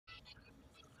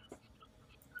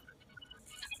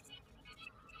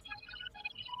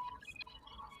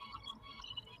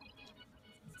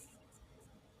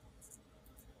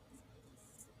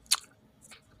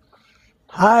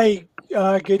Hi,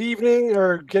 good evening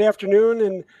or good afternoon,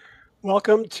 and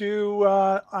welcome to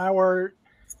our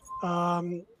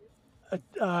um,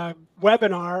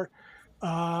 webinar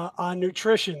on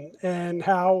nutrition and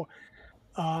how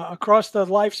across the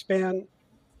lifespan.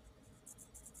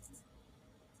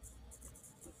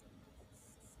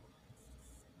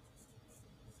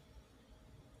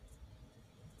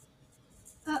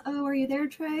 Uh-oh, are you there,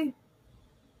 Trey?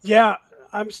 Yeah,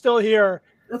 I'm still here.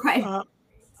 Okay. Uh,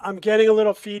 I'm getting a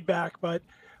little feedback, but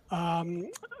um,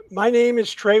 my name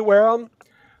is Trey Wehrum.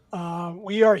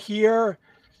 We are here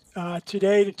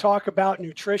today to talk about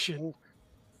nutrition.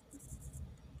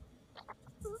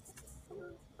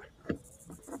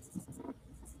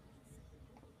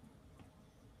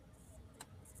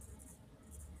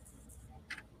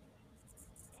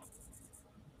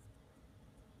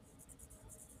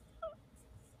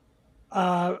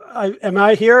 Am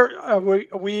I here? Are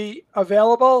we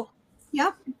available?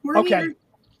 Yep, we're Okay. here.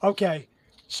 Okay.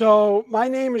 So my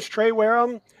name is Trey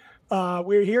Wehrum.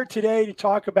 We're here today to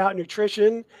talk about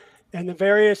nutrition and the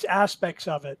various aspects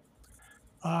of it.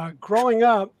 Growing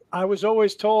up, I was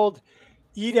always told,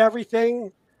 eat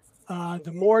everything.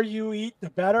 The more you eat, the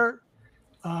better.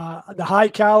 The high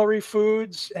calorie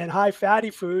foods and high fatty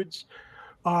foods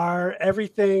are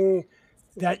everything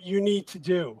that you need to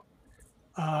do.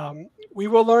 We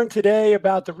will learn today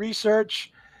about the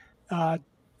research uh,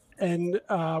 and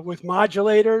with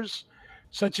modulators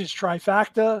such as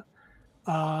trifacta.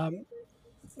 Um,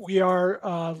 we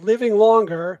are living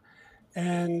longer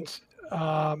and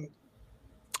um,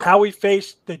 how we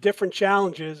face the different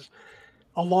challenges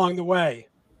along the way.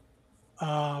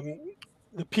 Um,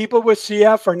 the people with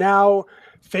CF are now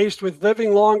faced with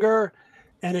living longer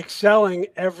and excelling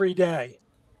every day.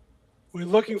 We're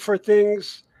looking for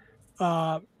things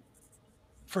uh,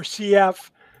 for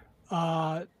CF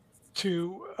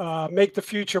to make the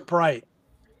future bright.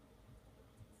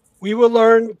 We will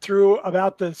learn through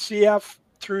about the CF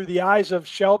through the eyes of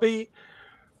Shelby,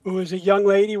 who is a young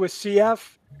lady with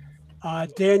CF,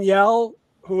 Danielle,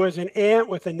 who is an aunt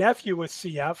with a nephew with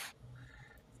CF,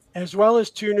 as well as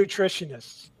two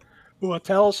nutritionists who will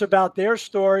tell us about their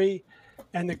story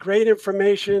and the great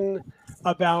information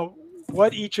about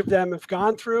what each of them have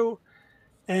gone through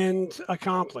and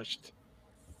accomplished,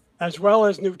 as well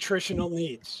as nutritional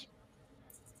needs.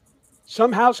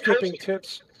 Some housekeeping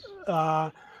tips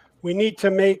we need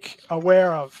to make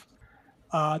aware of.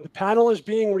 The panel is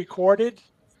being recorded.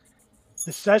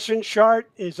 The session chart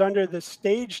is under the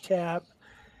stage tab,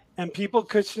 and people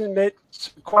could submit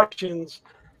questions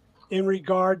in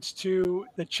regards to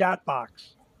the chat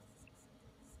box.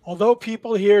 Although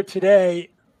people here today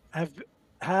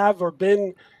have or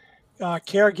been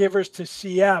caregivers to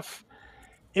CF,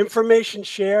 information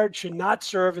shared should not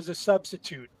serve as a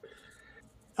substitute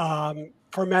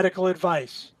for medical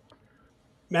advice.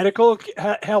 Medical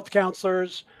health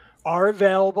counselors are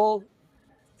available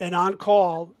and on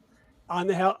call on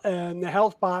the health, and the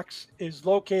health box is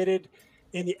located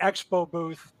in the expo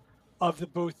booth of the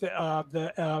booth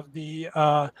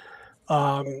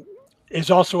um,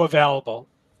 is also available.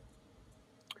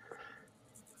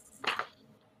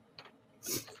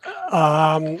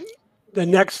 The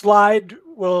next slide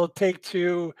will take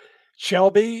to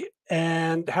Shelby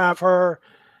and have her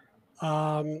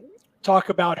talk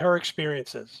about her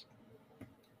experiences.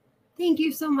 Thank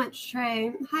you so much,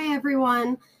 Trey. Hi,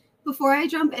 everyone. Before I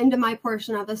jump into my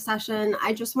portion of the session,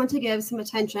 I just want to give some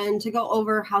attention to go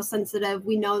over how sensitive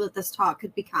we know that this talk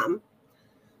could become.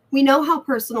 We know how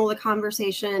personal the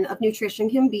conversation of nutrition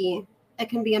can be. It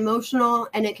can be emotional,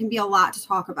 and it can be a lot to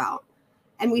talk about.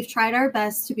 And we've tried our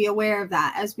best to be aware of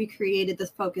that as we created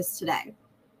this focus today.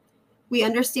 We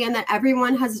understand that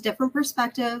everyone has a different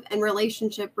perspective and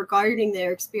relationship regarding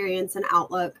their experience and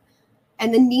outlook,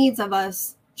 and the needs of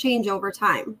us change over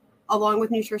time, along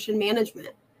with nutrition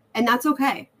management. And that's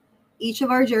okay. Each of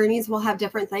our journeys will have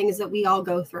different things that we all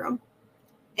go through.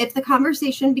 If the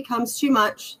conversation becomes too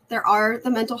much, there are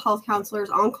the mental health counselors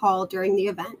on call during the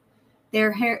event.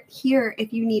 They're here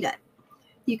if you need it.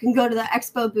 You can go to the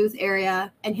expo booth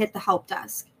area and hit the help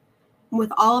desk.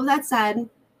 With all of that said,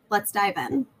 let's dive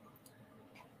in.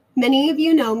 Many of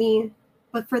you know me,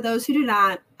 but for those who do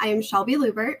not, I am Shelby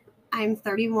Luebbert. I'm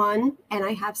 31 and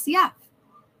I have CF.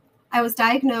 I was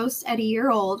diagnosed at a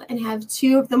year old and have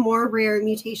two of the more rare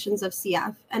mutations of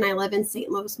CF, and I live in St.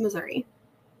 Louis, Missouri.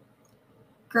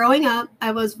 Growing up,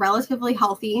 I was relatively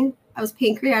healthy. I was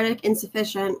pancreatic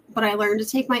insufficient, but I learned to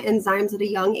take my enzymes at a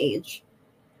young age.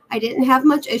 I didn't have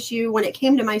much issue when it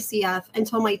came to my CF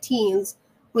until my teens,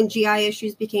 when GI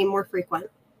issues became more frequent.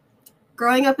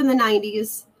 Growing up in the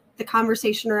 90s, the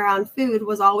conversation around food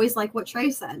was always like what Trey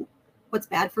said. What's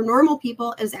bad for normal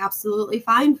people is absolutely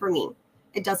fine for me.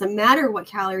 It doesn't matter what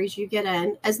calories you get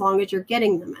in as long as you're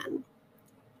getting them in.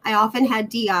 I often had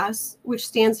DS, which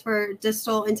stands for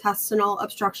distal intestinal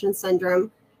obstruction syndrome,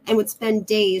 and would spend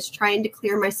days trying to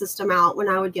clear my system out when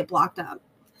I would get blocked up.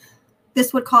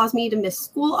 This would cause me to miss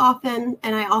school often,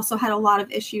 and I also had a lot of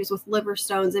issues with liver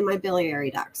stones in my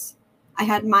biliary ducts. I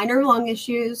had minor lung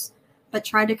issues, but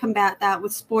tried to combat that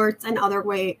with sports and other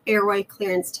airway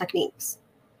clearance techniques.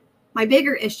 My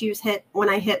bigger issues hit when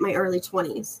I hit my early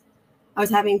 20s. I was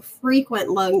having frequent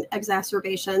lung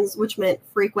exacerbations, which meant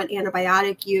frequent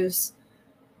antibiotic use,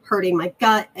 hurting my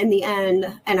gut in the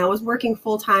end, and I was working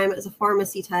full-time as a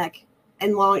pharmacy tech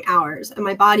and long hours, and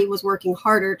my body was working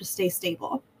harder to stay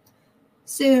stable.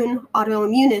 Soon,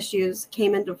 autoimmune issues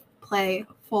came into play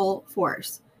full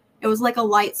force. It was like a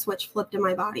light switch flipped in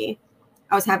my body.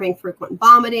 I was having frequent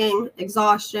vomiting,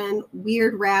 exhaustion,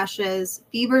 weird rashes,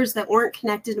 fevers that weren't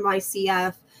connected to my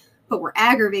CF, but were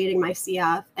aggravating my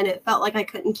CF, and it felt like I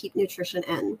couldn't keep nutrition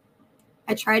in.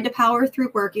 I tried to power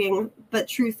through working, but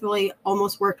truthfully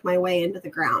almost worked my way into the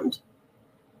ground.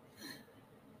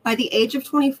 By the age of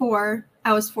 24,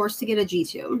 I was forced to get a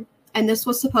G-tube, and this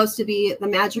was supposed to be the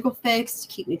magical fix to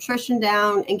keep nutrition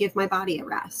down and give my body a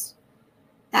rest.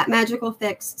 That magical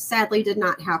fix sadly did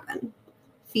not happen.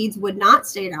 Feeds would not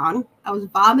stay down. I was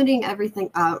vomiting everything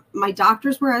up. My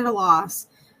doctors were at a loss.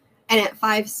 And at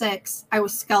 5'6", I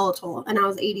was skeletal and I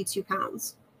was 82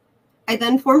 pounds. I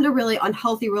then formed a really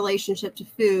unhealthy relationship to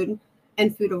food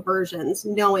and food aversions,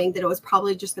 knowing that it was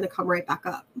probably just going to come right back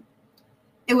up.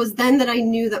 It was then that I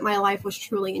knew that my life was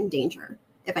truly in danger.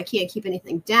 If I can't keep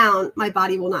anything down, my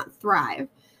body will not thrive,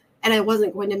 and I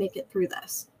wasn't going to make it through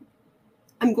this.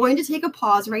 I'm going to take a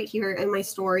pause right here in my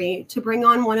story to bring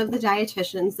on one of the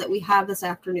dietitians that we have this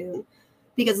afternoon,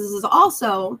 because this is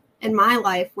also in my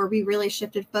life where we really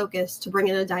shifted focus to bring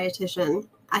in a dietitian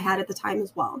I had at the time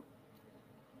as well.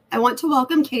 I want to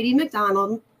welcome Katie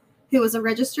McDonald, who is a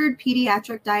registered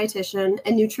pediatric dietitian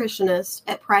and nutritionist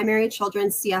at Primary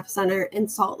Children's CF Center in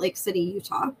Salt Lake City,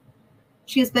 Utah.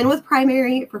 She has been with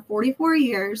Primary for 44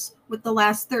 years, with the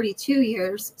last 32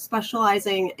 years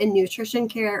specializing in nutrition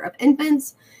care of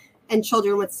infants and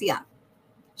children with CF.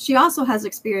 She also has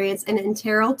experience in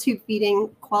enteral tube feeding,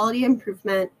 quality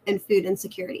improvement, and food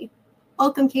insecurity.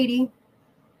 Welcome, Katie.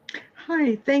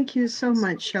 Hi, thank you so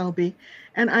much, Shelby.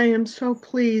 And I am so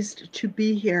pleased to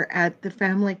be here at the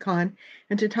FamilyCon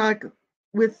and to talk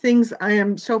with things I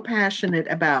am so passionate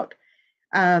about,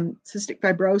 cystic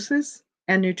fibrosis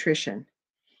and nutrition.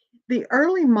 The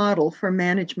early model for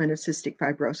management of cystic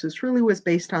fibrosis really was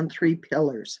based on 3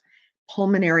 pillars: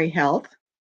 pulmonary health,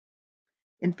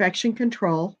 infection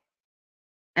control,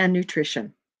 and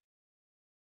nutrition.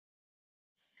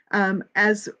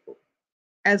 As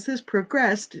this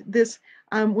progressed, this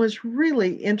was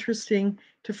really interesting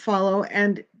to follow,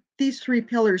 and these 3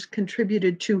 pillars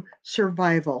contributed to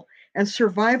survival, and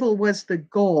survival was the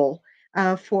goal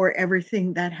for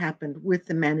everything that happened with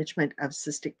the management of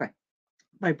cystic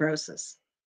fibrosis.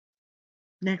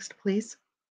 Next, please.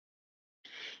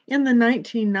 In the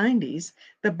 1990s,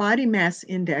 the body mass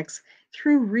index,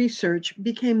 through research,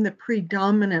 became the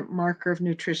predominant marker of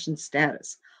nutrition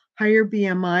status. Higher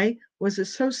BMI was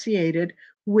associated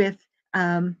with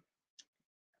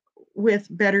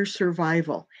better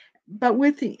survival. But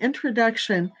with the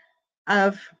introduction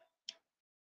of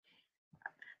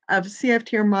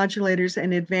CFTR modulators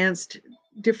and advanced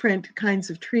different kinds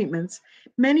of treatments,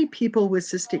 many people with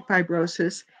cystic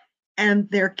fibrosis and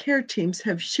their care teams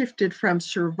have shifted from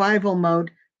survival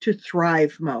mode to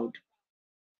thrive mode.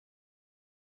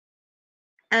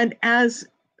 And as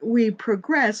we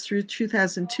progress through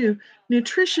 2002,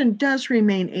 nutrition does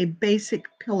remain a basic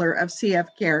pillar of CF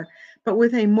care, but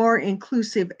with a more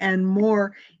inclusive and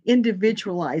more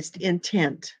individualized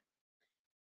intent.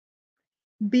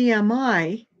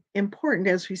 BMI, important,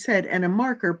 as we said, and a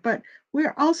marker, but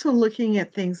we're also looking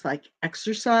at things like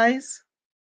exercise,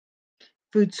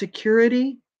 food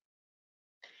security.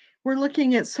 We're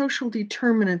looking at social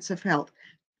determinants of health.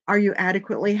 Are you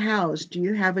adequately housed? Do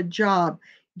you have a job?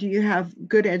 Do you have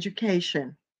good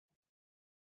education?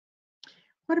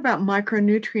 What about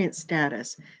micronutrient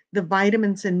status, the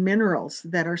vitamins and minerals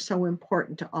that are so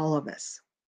important to all of us?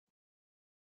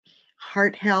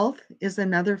 Heart health is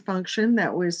another function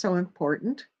that was so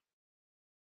important.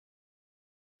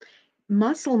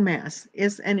 Muscle mass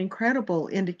is an incredible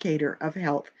indicator of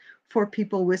health for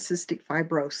people with cystic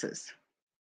fibrosis.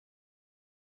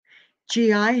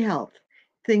 GI health,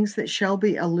 things that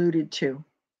Shelby alluded to,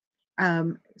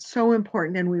 so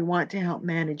important, and we want to help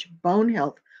manage bone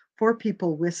health for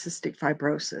people with cystic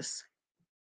fibrosis.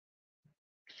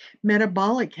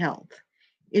 Metabolic health.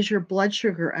 Is your blood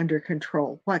sugar under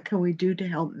control? What can we do to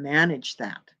help manage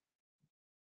that?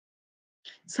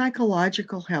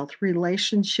 Psychological health,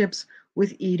 relationships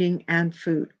with eating and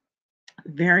food.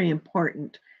 Very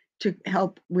important to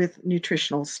help with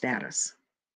nutritional status.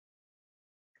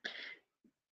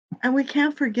 And we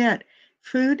can't forget,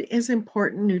 food is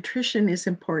important, nutrition is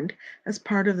important as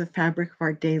part of the fabric of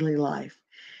our daily life.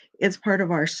 It's part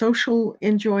of our social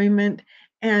enjoyment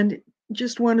and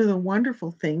just one of the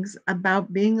wonderful things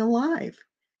about being alive.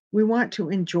 We want to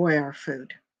enjoy our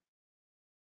food.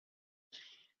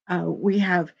 We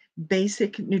have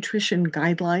basic nutrition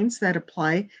guidelines that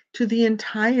apply to the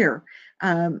entire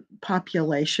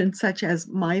population, such as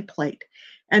My Plate.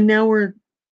 And now we're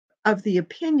of the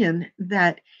opinion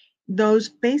that those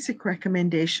basic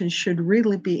recommendations should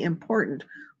really be important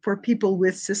for people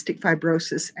with cystic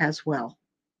fibrosis as well.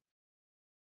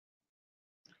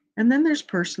 And then there's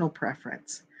personal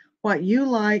preference. What you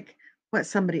like, what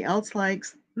somebody else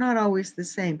likes, not always the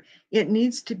same. It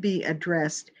needs to be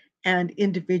addressed and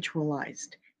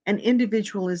individualized. And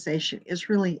individualization is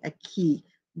really a key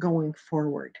going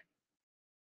forward.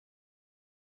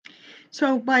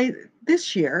 So by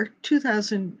this year,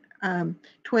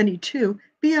 2022,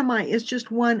 BMI is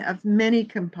just one of many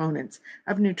components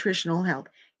of nutritional health.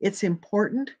 It's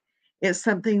important. It's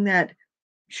something that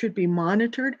should be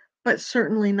monitored, but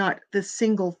certainly not the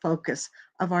single focus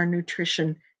of our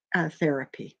nutrition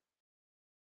therapy.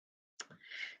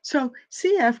 So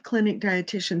CF clinic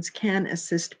dietitians can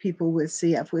assist people with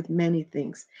CF with many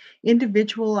things: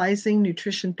 individualizing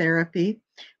nutrition therapy,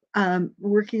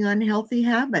 working on healthy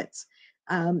habits,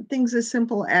 things as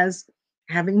simple as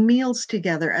having meals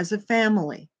together as a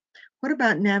family. What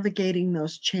about navigating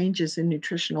those changes in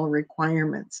nutritional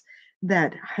requirements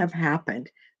that have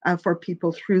happened for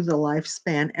people through the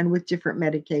lifespan and with different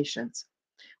medications?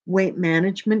 Weight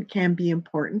management can be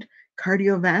important.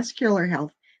 Cardiovascular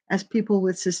health, as people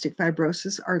with cystic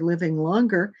fibrosis are living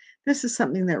longer, this is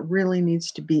something that really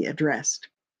needs to be addressed.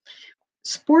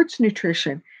 Sports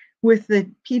nutrition. With the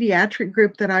pediatric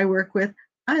group that I work with,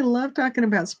 I love talking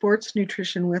about sports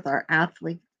nutrition with our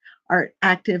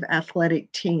active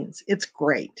athletic teens. It's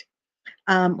great.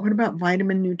 What about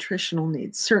vitamin nutritional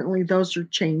needs? Certainly those are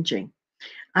changing.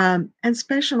 And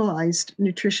specialized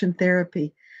nutrition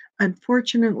therapy.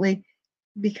 Unfortunately,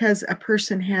 because a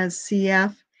person has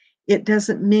CF, it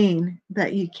doesn't mean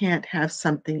that you can't have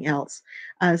something else,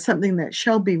 something that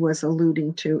Shelby was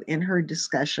alluding to in her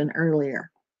discussion earlier.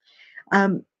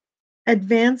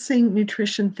 Advancing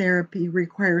nutrition therapy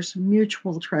requires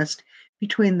mutual trust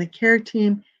between the care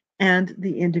team and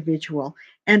the individual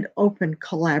and open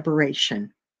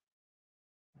collaboration.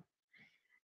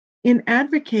 In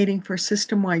advocating for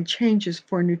system-wide changes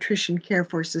for nutrition care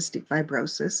for cystic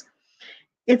fibrosis,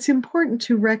 it's important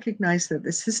to recognize that the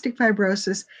cystic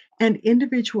fibrosis and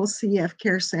individual CF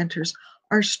care centers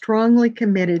are strongly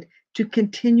committed to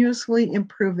continuously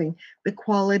improving the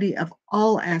quality of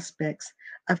all aspects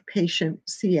of patient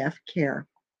CF care,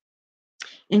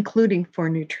 including for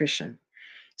nutrition.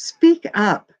 Speak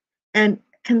up and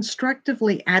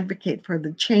constructively advocate for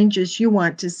the changes you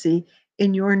want to see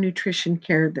in your nutrition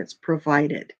care that's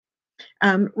provided.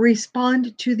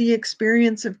 Respond to the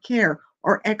experience of care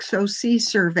or XOC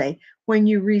survey when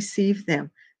you receive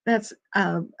them. That's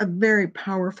a very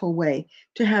powerful way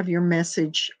to have your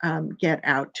message get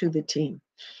out to the team.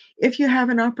 If you have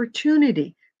an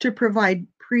opportunity to provide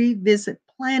pre-visit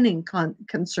planning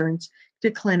concerns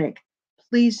to clinic,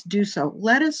 please do so.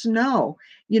 Let us know,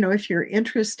 if you're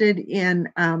interested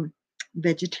in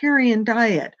vegetarian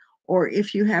diet, or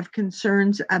if you have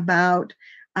concerns about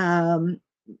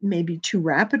maybe too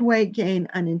rapid weight gain,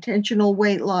 unintentional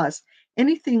weight loss,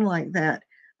 anything like that.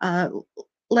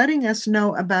 Letting us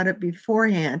know about it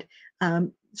beforehand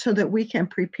so that we can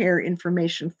prepare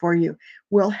information for you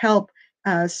will help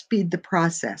speed the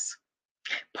process.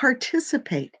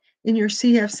 Participate in your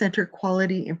CF Center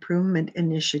quality improvement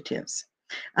initiatives.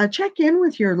 Check in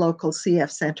with your local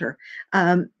CF Center.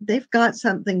 They've got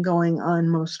something going on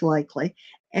most likely,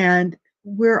 and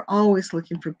we're always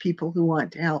looking for people who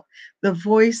want to help. The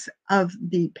voice of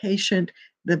the patient,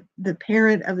 the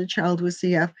parent of the child with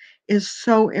CF is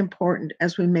so important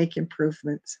as we make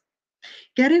improvements.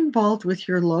 Get involved with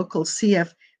your local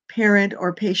CF parent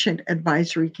or patient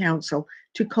advisory council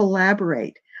to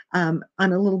collaborate on a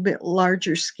little bit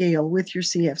larger scale with your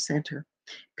CF center.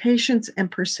 Patience and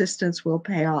persistence will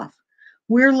pay off.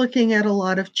 We're looking at a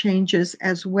lot of changes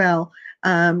as well.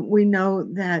 We know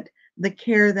that the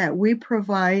care that we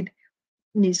provide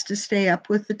needs to stay up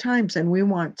with the times, and we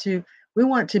want to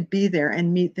be there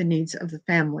and meet the needs of the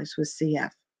families with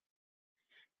CF.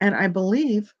 And I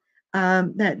believe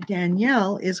that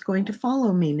Danielle is going to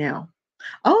follow me now.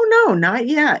 Oh, no, not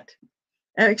yet.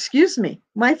 Excuse me,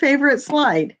 my favorite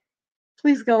slide.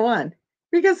 Please go on,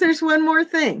 because there's one more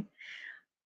thing.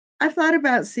 I've thought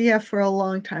about CF for a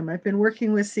long time. I've been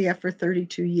working with CF for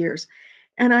 32 years.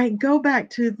 And I go back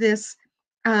to this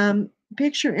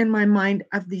picture in my mind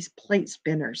of these plate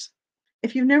spinners.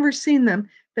 If you've never seen them,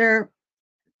 they're,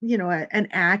 an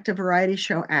act, a variety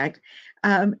show act.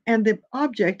 And the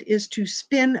object is to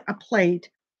spin a plate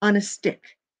on a stick.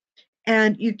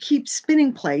 And you keep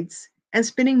spinning plates and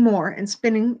spinning more and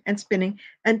spinning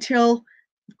until,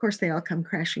 of course, they all come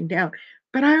crashing down.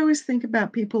 But I always think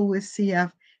about people with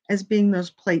CF as being those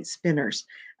plate spinners.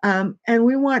 And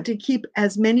we want to keep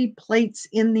as many plates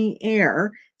in the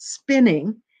air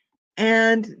spinning.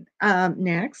 And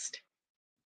next,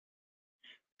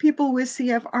 people with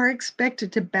CF are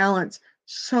expected to balance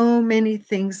so many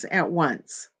things at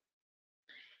once.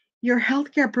 Your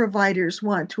healthcare providers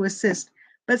want to assist,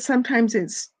 but sometimes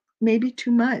it's maybe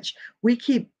too much. We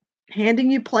keep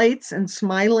handing you plates and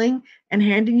smiling and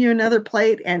handing you another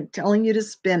plate and telling you to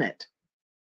spin it.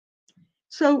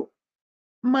 So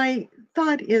my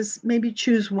thought is maybe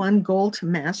choose one goal to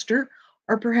master,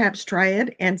 or perhaps try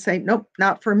it and say, nope,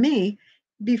 not for me,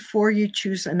 before you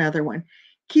choose another one.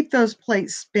 Keep those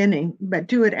plates spinning, but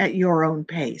do it at your own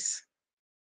pace.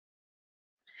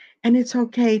 And it's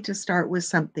okay to start with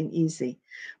something easy.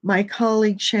 My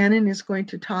colleague Shannon is going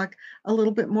to talk a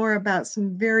little bit more about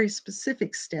some very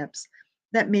specific steps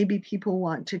that maybe people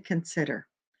want to consider.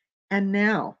 And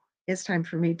now it's time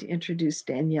for me to introduce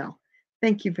Danielle.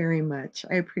 Thank you very much.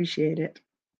 I appreciate it.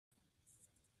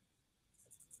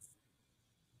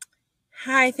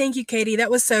 Hi, thank you, Katie.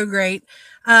 That was so great.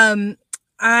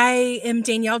 I am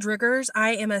Danielle Driggers.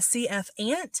 I am a CF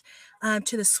aunt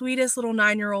to the sweetest little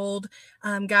 9-year-old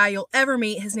guy you'll ever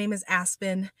meet. His name is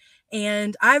Aspen.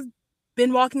 And I've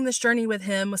been walking this journey with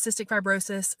him with cystic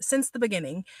fibrosis since the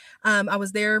beginning. I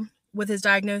was there with his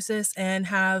diagnosis and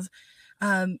have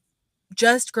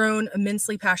just grown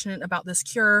immensely passionate about this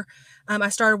cure. I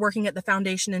started working at the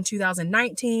foundation in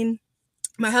 2019.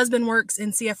 My husband works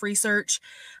in CF research.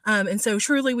 And so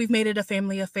truly we've made it a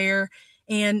family affair,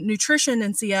 and nutrition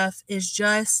in CF is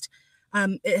just,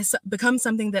 it has become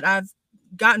something that I've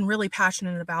gotten really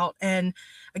passionate about. And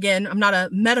again, I'm not a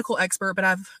medical expert, but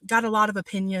I've got a lot of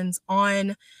opinions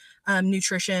on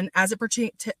nutrition as it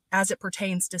pertains to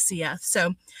CF.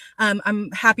 So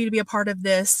I'm happy to be a part of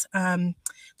this,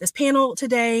 this panel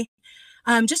today.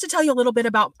 Just to tell you a little bit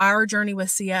about our journey with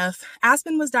CF,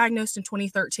 Aspen was diagnosed in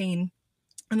 2013.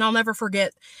 And I'll never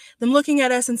forget them looking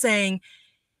at us and saying,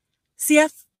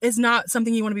 CF is not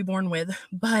something you want to be born with,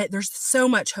 but there's so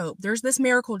much hope. There's this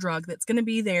miracle drug that's going to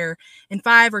be there in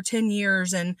 5 or 10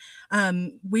 years. And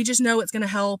we just know it's going to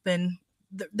help. And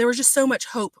there was just so much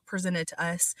hope presented to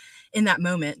us in that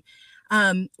moment.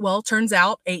 Well, turns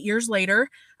out 8 years later,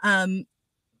 the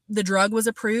drug was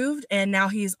approved, and now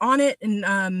he's on it,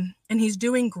 and he's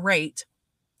doing great.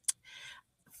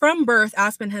 From birth,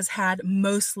 Aspen has had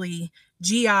mostly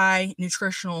GI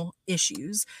nutritional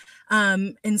issues.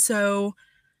 And so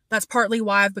that's partly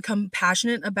why I've become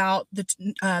passionate about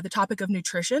the topic of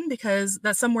nutrition, because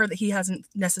that's somewhere that he hasn't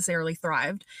necessarily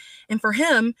thrived. And for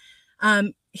him,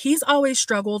 he's always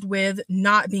struggled with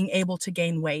not being able to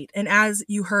gain weight. And as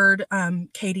you heard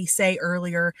Katie say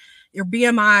earlier, your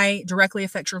BMI directly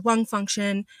affects your lung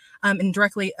function and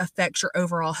directly affects your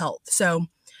overall health. So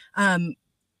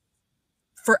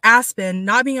for Aspen,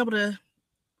 not being able to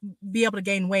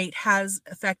gain weight has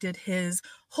affected his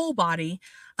whole body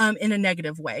in a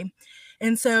negative way.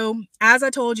 And so, as I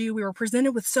told you, we were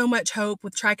presented with so much hope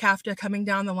with Trikafta coming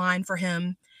down the line for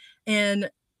him, and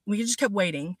we just kept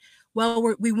waiting.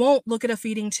 Well, we won't look at a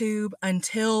feeding tube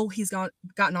until he's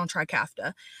gotten on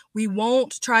Trikafta. We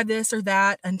won't try this or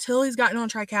that until he's gotten on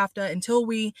Trikafta, until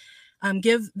we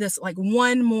give this like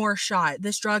one more shot.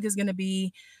 This drug is going to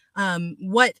be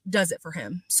what does it for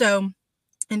him. So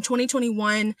in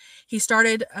 2021, he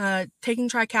started taking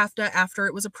Trikafta after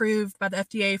it was approved by the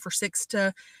FDA for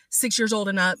 6 years old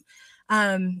and up.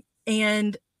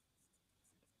 And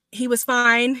he was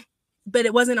fine, but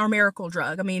it wasn't our miracle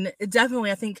drug. I mean, it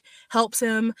definitely, I think, helps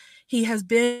him. He has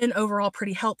been overall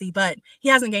pretty healthy, but he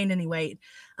hasn't gained any weight.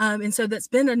 And so that's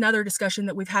been another discussion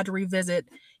that we've had to revisit.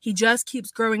 He just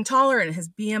keeps growing taller, and his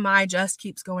BMI just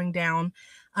keeps going down.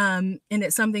 And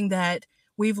it's something that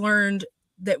we've learned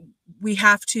that we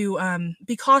have to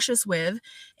be cautious with,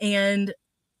 and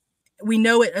we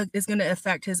know it is going to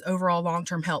affect his overall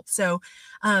long-term health. So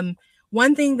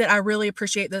one thing that I really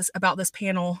appreciate about this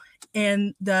panel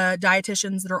and the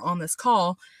dietitians that are on this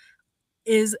call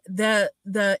is the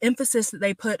emphasis that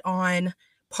they put on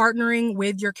partnering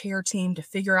with your care team to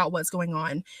figure out what's going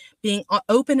on, being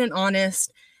open and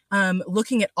honest,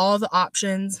 looking at all the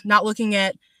options, not looking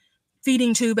at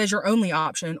feeding tube as your only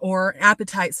option or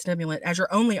appetite stimulant as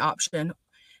your only option.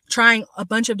 Trying a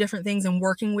bunch of different things and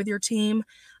working with your team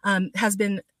has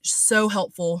been so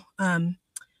helpful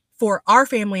for our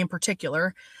family in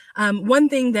particular. One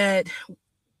thing that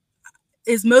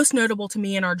is most notable to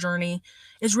me in our journey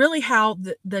is really how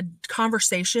the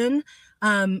conversation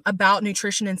about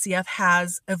nutrition and CF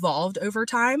has evolved over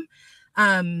time.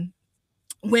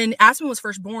 When Aspen was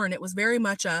first born, it was very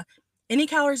much any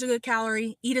calorie is a good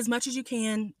calorie, eat as much as you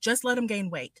can, just let them gain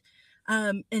weight.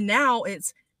 And now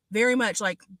it's very much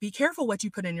like, be careful what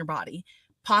you put in your body.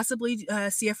 Possibly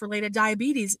CF-related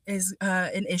diabetes is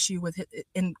an issue with it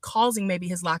in causing maybe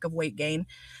his lack of weight gain.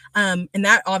 And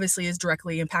that obviously is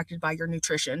directly impacted by your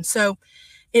nutrition. So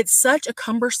it's such a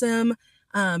cumbersome,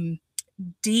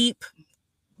 deep,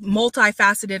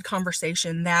 multifaceted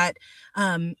conversation that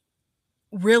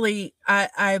really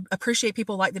I appreciate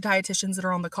people like the dietitians that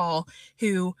are on the call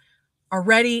who are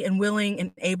ready and willing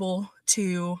and able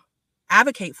to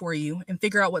advocate for you and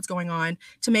figure out what's going on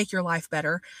to make your life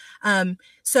better.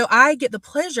 So I get the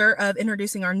pleasure of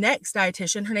introducing our next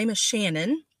dietitian. Her name is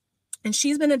Shannon, and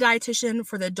she's been a dietitian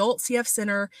for the Adult CF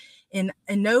Center in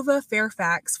Inova,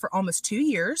 Fairfax for almost 2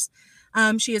 years.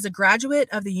 She is a graduate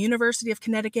of the University of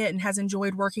Connecticut and has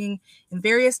enjoyed working in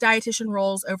various dietitian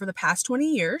roles over the past 20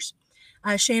 years.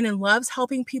 Shannon loves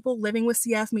helping people living with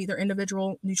CF meet their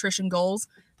individual nutrition goals.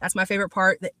 That's my favorite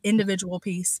part, the individual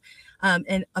piece.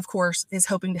 And of course, is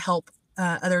hoping to help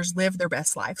others live their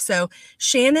best life. So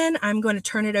Shannon, I'm going to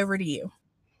turn it over to you.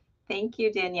 Thank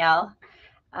you, Danielle.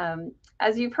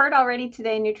 As you've heard already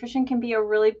today, nutrition can be a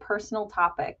really personal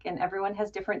topic, and everyone has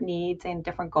different needs and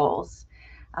different goals.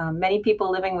 Many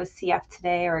people living with CF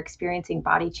today are experiencing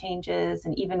body changes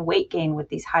and even weight gain with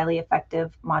these highly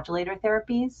effective modulator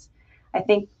therapies. I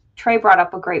think Trey brought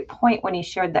up a great point when he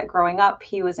shared that growing up,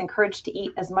 he was encouraged to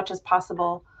eat as much as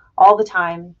possible all the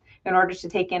time in order to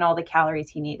take in all the calories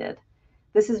he needed.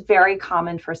 This is very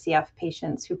common for CF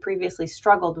patients who previously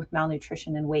struggled with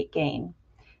malnutrition and weight gain.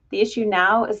 The issue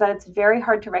now is that it's very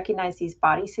hard to recognize these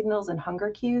body signals and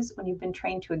hunger cues when you've been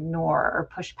trained to ignore or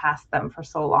push past them for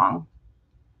so long.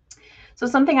 So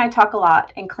something I talk a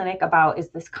lot in clinic about is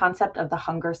this concept of the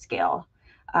hunger scale.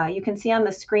 You can see on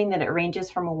the screen that it ranges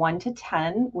from a 1 to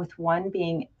 10, with 1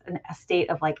 being a state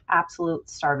of like absolute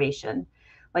starvation.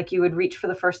 Like you would reach for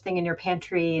the first thing in your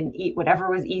pantry and eat whatever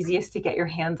was easiest to get your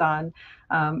hands on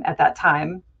at that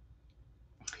time.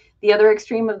 The other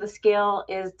extreme of the scale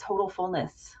is total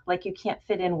fullness. Like you can't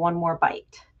fit in one more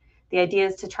bite. The idea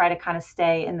is to try to kind of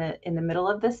stay in the middle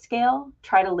of this scale,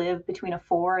 try to live between a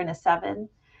 4 and a 7.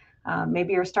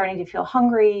 Maybe you're starting to feel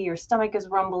hungry, your stomach is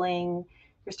rumbling,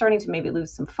 you're starting to maybe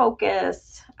lose some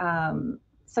focus.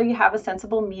 So you have a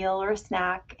sensible meal or a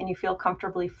snack and you feel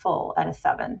comfortably full at a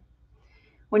 7.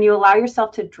 When you allow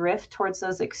yourself to drift towards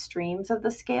those extremes of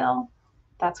the scale,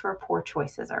 that's where poor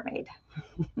choices are made.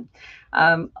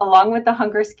 Along with the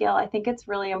hunger scale, I think it's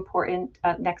really important,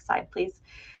 next slide please,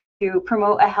 to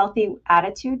promote a healthy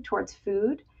attitude towards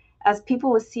food. As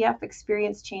people with CF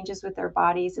experience changes with their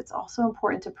bodies, it's also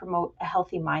important to promote a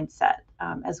healthy mindset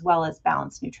as well as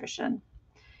balanced nutrition.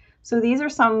 So these are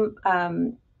some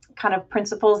kind of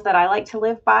principles that I like to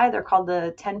live by. They're called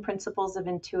the 10 principles of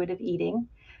intuitive eating.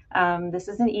 This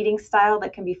is an eating style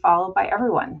that can be followed by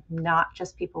everyone, not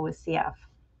just people with CF.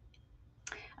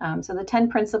 So the 10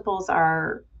 principles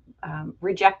are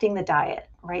rejecting the diet,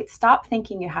 right? Stop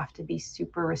thinking you have to be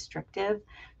super restrictive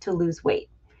to lose weight.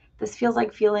 This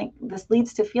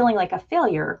leads to feeling like a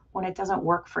failure when it doesn't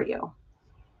work for you.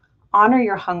 Honor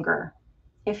your hunger.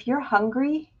 If you're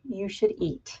hungry, you should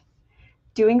eat.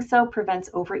 Doing so prevents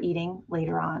overeating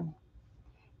later on.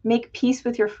 Make peace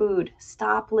with your food.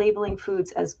 Stop labeling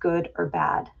foods as good or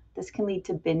bad. This can lead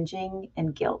to binging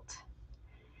and guilt.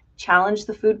 Challenge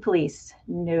the food police.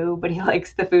 Nobody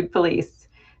likes the food police.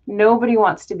 Nobody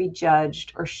wants to be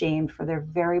judged or shamed for their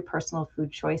very personal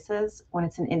food choices when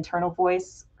it's an internal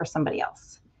voice or somebody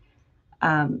else.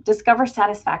 Discover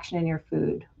satisfaction in your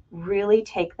food. Really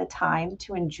take the time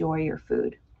to enjoy your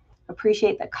food.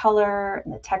 Appreciate the color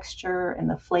and the texture and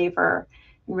the flavor,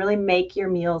 and really make your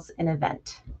meals an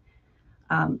event.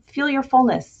 Feel your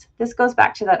fullness. This goes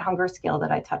back to that hunger scale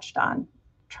that I touched on.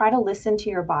 Try to listen to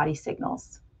your body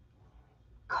signals.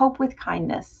 Cope with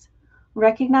kindness.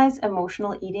 Recognize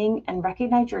emotional eating and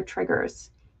recognize your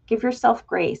triggers. Give yourself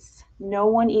grace. No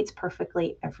one eats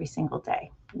perfectly every single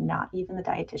day, not even the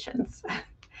dietitians.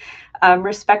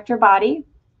 Respect your body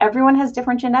Everyone has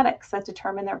different genetics that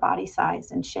determine their body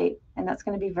size and shape, and that's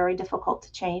going to be very difficult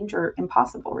to change or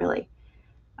impossible, really.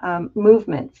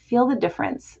 Movement, feel the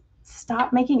difference.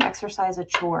 Stop making exercise a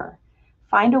chore.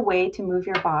 Find a way to move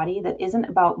your body that isn't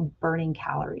about burning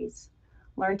calories.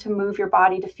 Learn to move your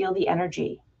body to feel the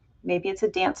energy. Maybe it's a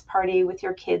dance party with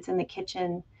your kids in the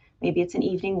kitchen. Maybe it's an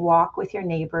evening walk with your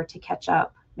neighbor to catch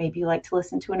up. Maybe you like to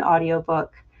listen to an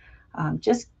audiobook.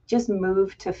 Just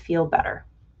move to feel better.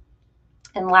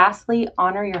 And lastly,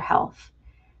 honor your health.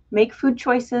 Make food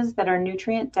choices that are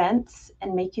nutrient dense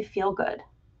and make you feel good.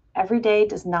 Every day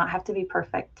does not have to be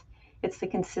perfect. It's the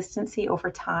consistency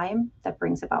over time that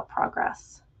brings about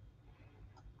progress.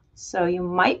 So you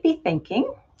might be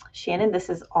thinking, Shannon, this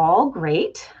is all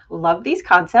great. Love these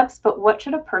concepts, but what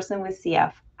should a person with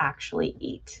CF actually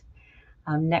eat?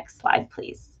 Next slide,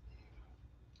 please.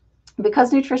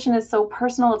 Because nutrition is so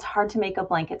personal, it's hard to make a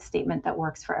blanket statement that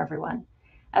works for everyone.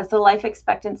 As the life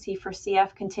expectancy for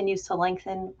CF continues to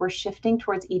lengthen, we're shifting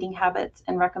towards eating habits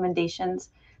and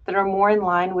recommendations that are more in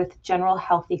line with general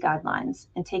healthy guidelines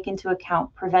and take into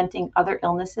account preventing other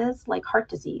illnesses like heart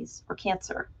disease or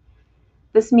cancer.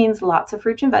 This means lots of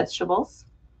fruits and vegetables,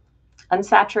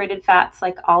 unsaturated fats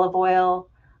like olive oil,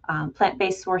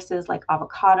 plant-based sources like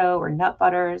avocado or nut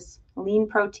butters, lean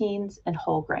proteins, and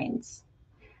whole grains.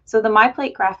 So the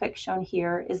MyPlate graphic shown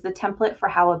here is the template for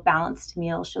how a balanced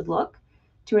meal should look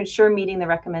to ensure meeting the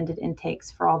recommended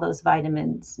intakes for all those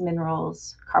vitamins,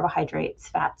 minerals, carbohydrates,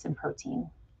 fats, and protein.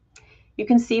 You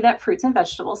can see that fruits and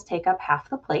vegetables take up half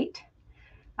the plate.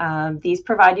 These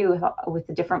provide you with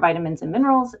the different vitamins and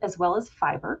minerals as well as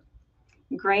fiber.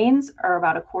 Grains are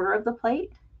about a quarter of the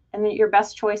plate, and then your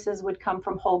best choices would come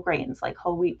from whole grains like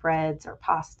whole wheat breads or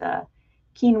pasta,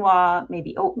 quinoa,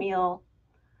 maybe oatmeal.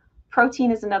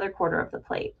 Protein is another quarter of the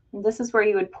plate. And this is where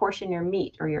you would portion your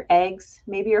meat or your eggs.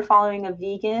 Maybe you're following a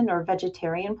vegan or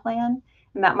vegetarian plan,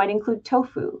 and that might include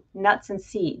tofu, nuts and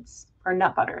seeds, or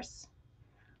nut butters.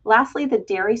 Lastly, the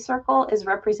dairy circle is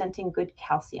representing good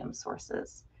calcium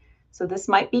sources. So this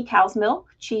might be cow's milk,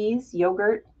 cheese,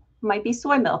 yogurt, might be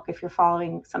soy milk if you're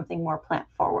following something more plant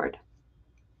forward.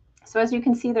 So as you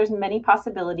can see, there's many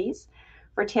possibilities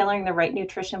for tailoring the right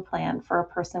nutrition plan for a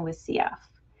person with CF.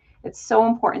 It's so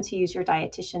important to use your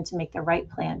dietitian to make the right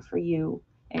plan for you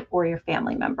or your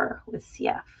family member with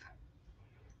CF.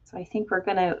 So I think we're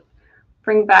going to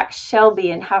bring back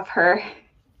Shelby and have her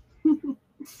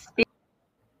speak.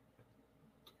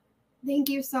 Thank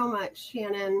you so much,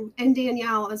 Shannon, and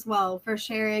Danielle as well, for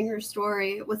sharing your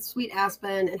story with Sweet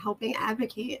Aspen and helping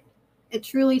advocate. It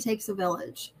truly takes a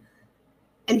village.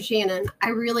 And Shannon, I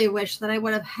really wish that I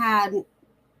would have had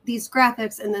these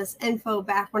graphics and this info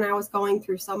back when I was going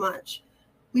through so much.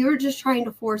 We were just trying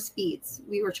to force feeds.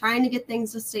 We were trying to get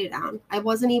things to stay down. I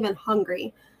wasn't even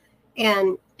hungry.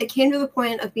 And it came to the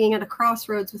point of being at a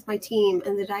crossroads with my team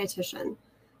and the dietitian.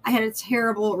 I had a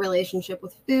terrible relationship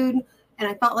with food, and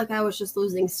I felt like I was just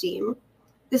losing steam.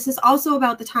 This is also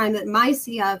about the time that my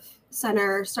CF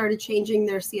center started changing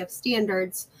their CF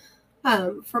standards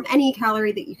from any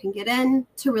calorie that you can get in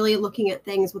to really looking at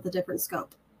things with a different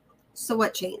scope. So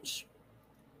what changed?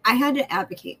 I had to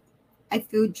advocate. I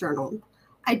food journaled.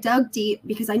 I dug deep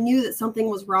because I knew that something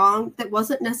was wrong that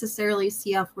wasn't necessarily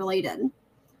CF related.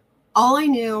 All I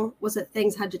knew was that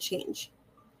things had to change.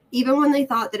 Even when they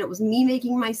thought that it was me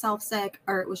making myself sick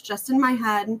or it was just in my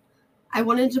head, I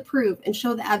wanted to prove and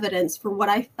show the evidence for what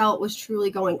I felt was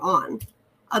truly going on.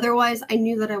 Otherwise, I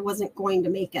knew that I wasn't going to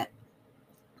make it.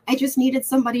 I just needed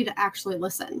somebody to actually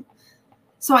listen.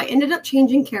 So I ended up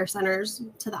changing care centers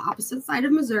to the opposite side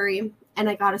of Missouri, and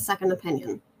I got a second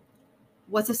opinion.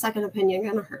 What's a second opinion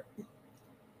going to hurt?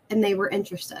 And they were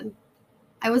interested.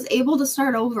 I was able to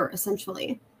start over,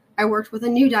 essentially. I worked with a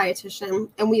new dietitian,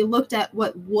 and we looked at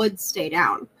what would stay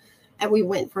down, and we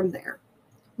went from there.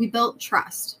 We built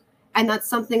trust, and that's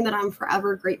something that I'm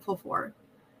forever grateful for.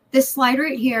 This slide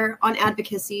right here on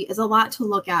advocacy is a lot to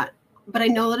look at, but I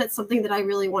know that it's something that I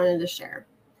really wanted to share.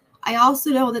 I also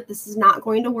know that this is not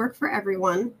going to work for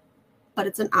everyone, but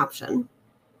it's an option.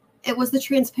 It was the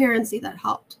transparency that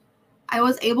helped. I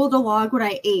was able to log what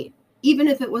I ate, even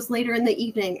if it was later in the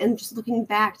evening, and just looking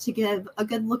back to give a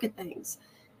good look at things.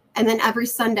 And then every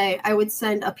Sunday, I would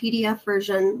send a PDF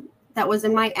version that was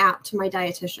in my app to my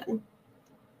dietitian.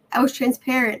 I was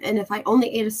transparent, and if I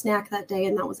only ate a snack that day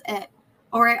and that was it,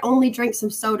 or I only drank some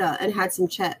soda and had some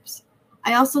chips.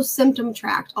 I also symptom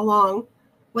tracked along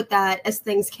with that as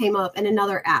things came up in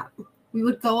another app. We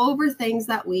would go over things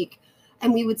that week,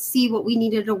 and we would see what we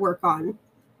needed to work on,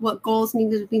 what goals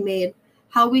needed to be made,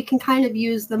 how we can kind of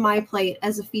use the MyPlate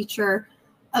as a feature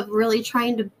of really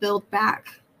trying to build back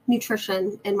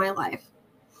nutrition in my life.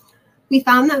 We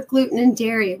found that gluten and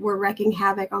dairy were wreaking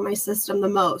havoc on my system the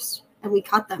most, and we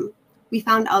cut them. We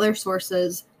found other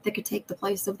sources that could take the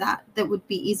place of that would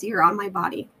be easier on my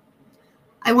body.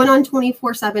 I went on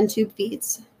 24/7 tube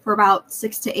feeds for about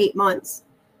 6 to 8 months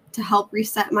to help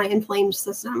reset my inflamed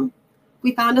system.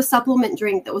 We found a supplement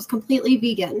drink that was completely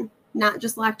vegan, not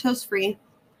just lactose free,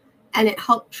 and it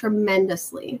helped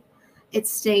tremendously. It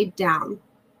stayed down.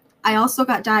 I also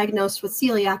got diagnosed with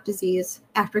celiac disease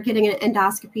after getting an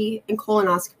endoscopy and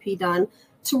colonoscopy done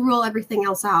to rule everything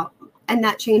else out, and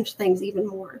that changed things even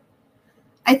more.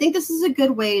 I think this is a good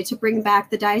way to bring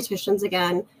back the dietitians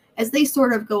again, as they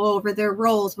sort of go over their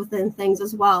roles within things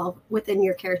as well within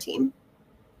your care team.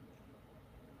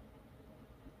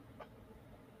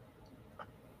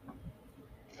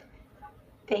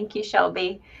 Thank you,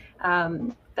 Shelby.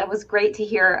 That was great to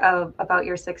hear about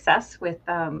your success with,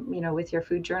 with your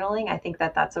food journaling. I think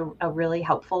that that's a really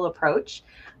helpful approach.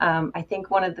 I think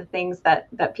one of the things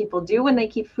that people do when they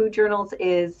keep food journals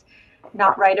is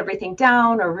not write everything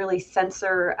down or really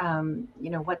censor,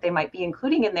 what they might be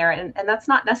including in there. And that's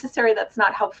not necessary. That's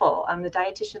not helpful. The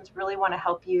dietitians really want to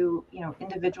help you,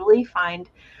 individually find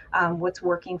what's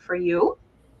working for you.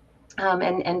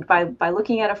 And by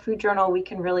looking at a food journal, we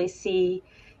can really see,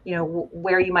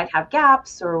 where you might have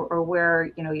gaps or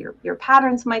where, your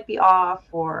patterns might be off,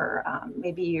 or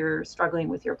maybe you're struggling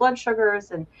with your blood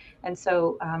sugars. And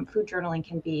so food journaling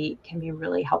can be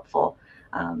really helpful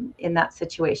in that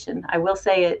situation. I will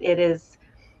say it is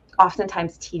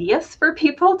oftentimes tedious for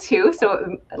people too.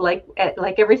 So like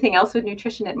everything else with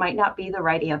nutrition, it might not be the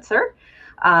right answer.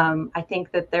 I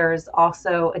think that there's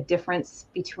also a difference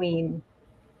between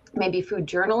maybe food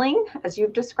journaling, as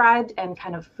you've described, and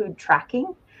kind of food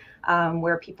tracking,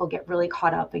 where people get really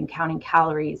caught up in counting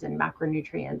calories and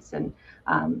macronutrients. And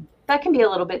that can be a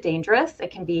little bit dangerous. It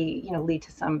can be, lead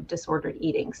to some disordered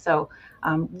eating. So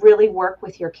really work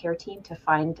with your care team to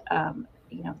find,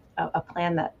 a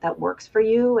plan that works for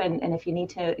you. And if you need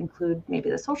to include maybe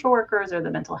the social workers or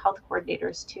the mental health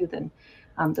coordinators too, then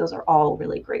those are all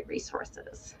really great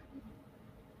resources.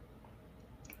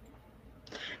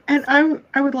 And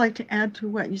I would like to add to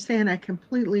what you say, and I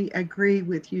completely agree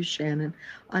with you, Shannon,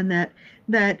 on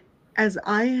that as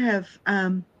I have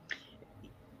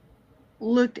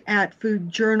looked at food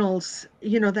journals,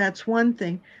 that's one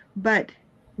thing, but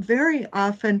very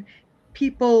often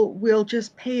people will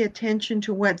just pay attention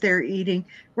to what they're eating,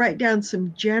 write down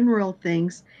some general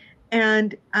things,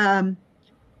 and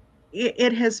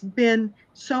it has been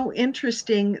so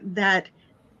interesting that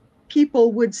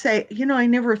people would say, I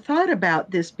never thought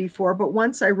about this before, but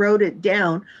once I wrote it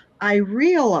down, I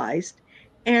realized,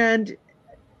 and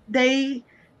they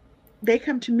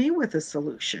come to me with a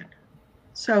solution.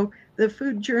 So the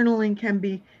food journaling can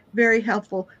be very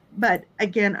helpful. But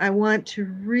again, I want to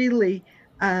really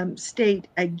state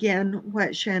again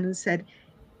what Shannon said.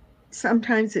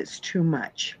 Sometimes it's too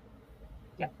much.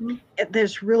 Yeah.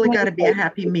 There's really got to be a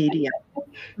happy medium.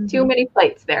 Too many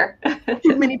plates there.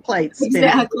 Too many plates.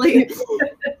 Exactly.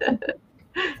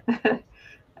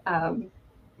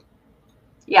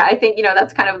 Yeah, I think,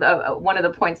 that's kind of one of the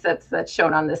points that's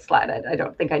shown on this slide. I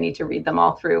don't think I need to read them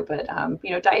all through, but,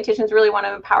 dietitians really want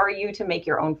to empower you to make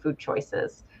your own food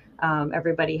choices.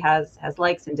 Everybody has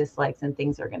likes and dislikes, and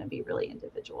things are going to be really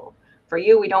individual. For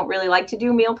you, we don't really like to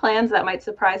do meal plans. That might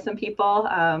surprise some people.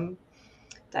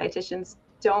 Dietitians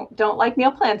don't like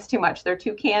meal plans too much. They're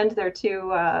too canned. They're too,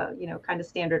 kind of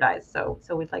standardized. So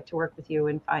we'd like to work with you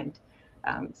and find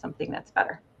something that's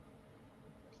better.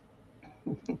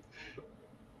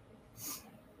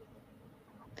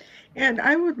 And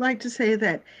I would like to say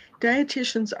that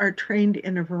dietitians are trained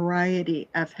in a variety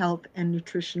of health and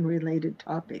nutrition related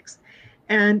topics.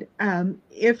 And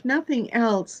if nothing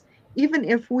else, even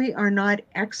if we are not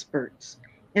experts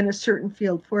in a certain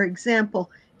field, for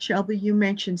example, Shelby, you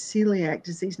mentioned celiac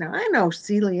disease. Now, I know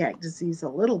celiac disease a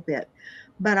little bit,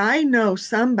 but I know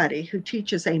somebody who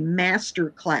teaches a master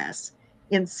class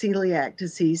in celiac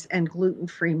disease and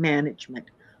gluten-free management.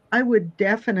 I would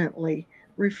definitely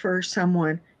refer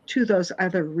someone to those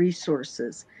other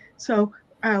resources. So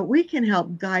we can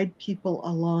help guide people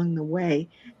along the way.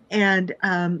 And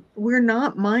we're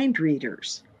not mind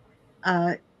readers.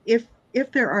 If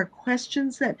there are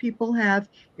questions that people have,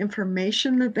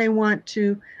 information that they want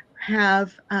to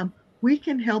have, we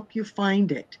can help you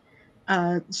find it.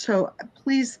 So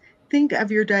please think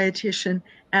of your dietitian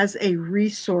as a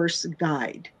resource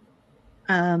guide.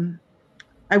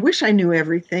 I wish I knew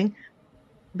everything,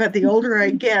 but the older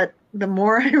I get, the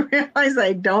more I realize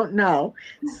I don't know.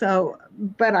 So,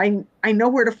 but I know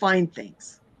where to find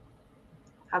things.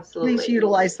 Absolutely. Please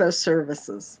utilize those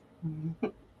services.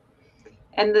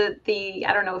 And the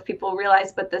I don't know if people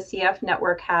realize, but the CF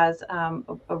network has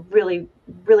a really,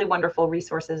 really wonderful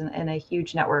resources and a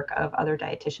huge network of other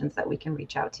dietitians that we can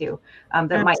reach out to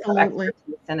that might have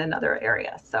expertise in another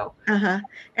area. So,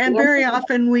 and very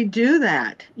often we do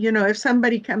that. You know, if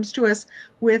somebody comes to us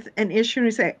with an issue and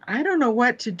we say, I don't know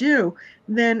what to do,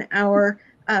 then our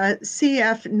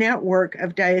CF network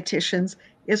of dietitians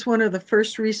is one of the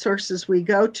first resources we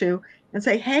go to and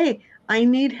say, hey, I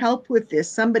need help with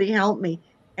this. Somebody help me.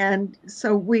 And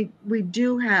so we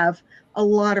do have a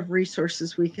lot of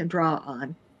resources we can draw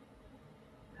on.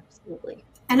 Absolutely.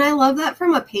 And I love that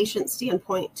from a patient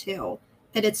standpoint too,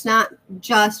 that it's not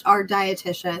just our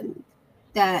dietitian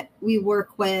that we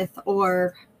work with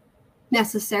or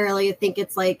necessarily think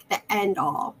it's like the end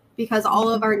all, because all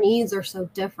of our needs are so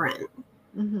different.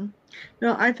 Mm-hmm.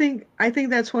 No, I think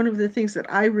that's one of the things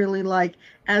that I really like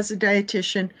as a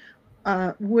dietitian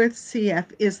with CF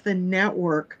is the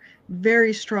network,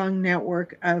 very strong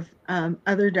network of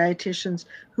other dietitians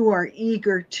who are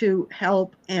eager to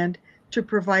help and to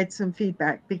provide some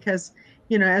feedback, because,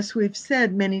 you know, as we've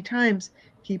said many times,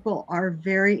 people are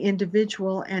very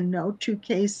individual and no two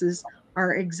cases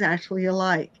are exactly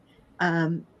alike.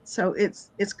 So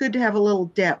it's good to have a little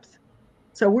depth.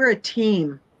 So we're a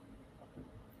team.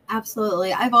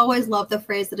 Absolutely. I've always loved the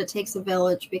phrase that it takes a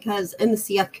village, because in the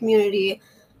CF community,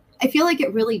 I feel like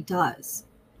it really does.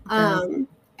 And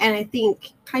I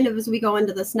think kind of as we go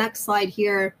into this next slide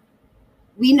here,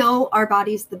 we know our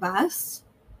body's the best.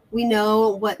 We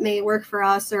know what may work for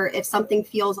us, or if something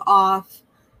feels off,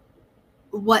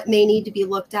 what may need to be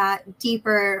looked at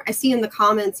deeper. I see in the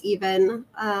comments even,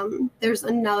 there's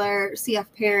another CF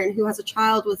parent who has a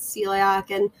child with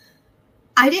celiac, and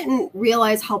I didn't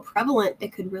realize how prevalent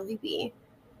it could really be.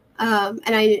 And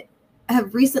I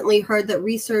have recently heard that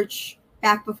research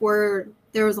back before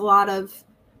there was a lot of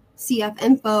CF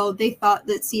info, they thought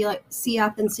that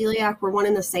CF and celiac were one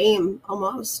and the same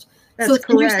almost. So it's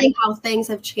interesting how things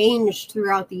have changed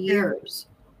throughout the years.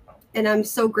 And I'm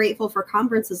so grateful for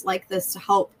conferences like this to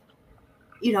help,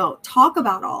 you know, talk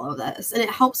about all of this. And it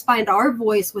helps find our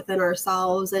voice within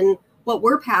ourselves and what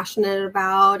we're passionate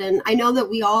about. And I know that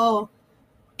we all,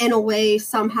 in a way,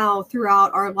 somehow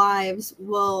throughout our lives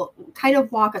will kind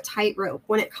of walk a tightrope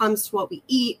when it comes to what we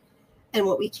eat and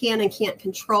what we can and can't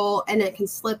control. And it can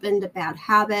slip into bad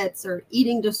habits or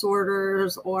eating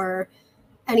disorders or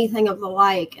anything of the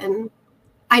like. And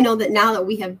I know that now that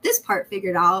we have this part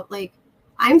figured out, like,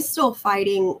 I'm still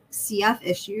fighting CF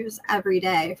issues every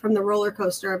day from the roller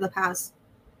coaster of the past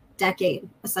decade,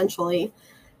 essentially.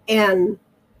 And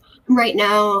right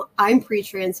now I'm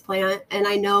pre-transplant, and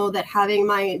I know that having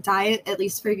my diet at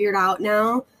least figured out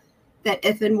now, that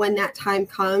if and when that time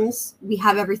comes, we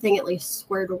have everything at least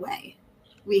squared away.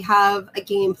 We have a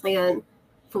game plan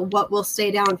for what will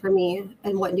stay down for me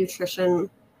and what nutrition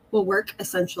will work,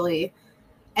 essentially.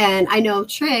 And I know,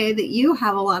 Trey, that you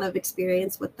have a lot of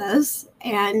experience with this.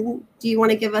 And do you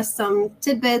want to give us some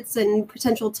tidbits and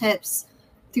potential tips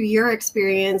through your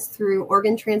experience through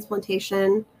organ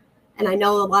transplantation? And I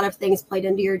know a lot of things played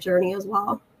into your journey as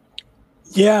well.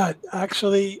 Yeah,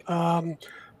 actually,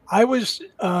 I was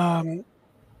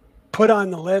put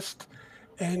on the list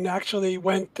and actually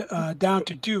went down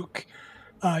to Duke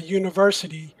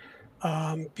University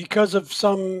because of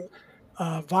some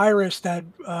virus that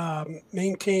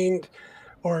maintained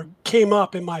or came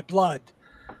up in my blood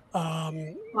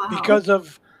because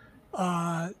of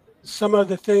some of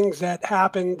the things that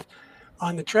happened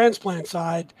on the transplant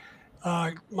side.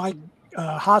 My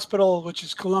hospital, which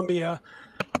is Columbia,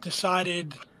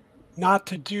 decided not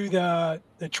to do the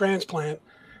transplant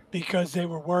because they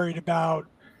were worried about,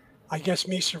 I guess,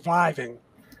 me surviving.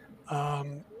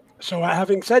 So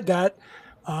having said that,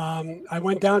 I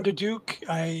went down to Duke.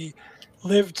 I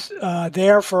lived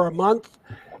there for a month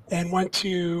and went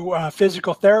to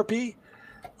physical therapy.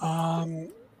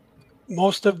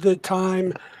 Most of the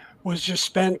time was just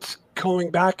spent going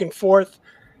back and forth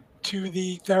to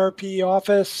the therapy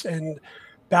office and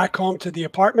back home to the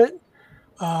apartment.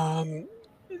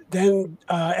 Then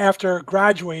after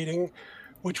graduating,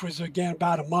 which was again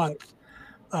about a month,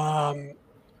 a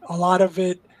lot of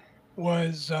it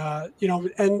was,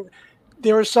 and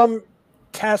there were some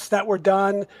tests that were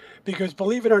done because,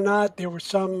 believe it or not, there were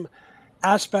some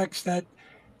aspects that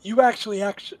you actually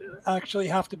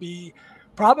have to be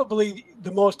probably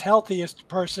the most healthiest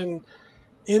person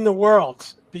in the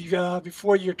world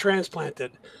before you're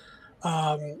transplanted.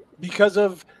 Because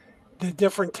of the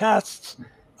different tests,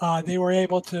 they were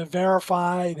able to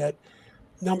verify that,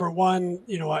 number one,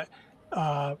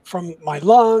 from my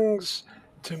lungs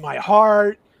to my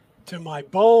heart to my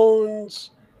bones,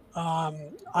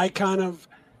 I kind of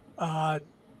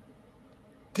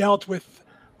dealt with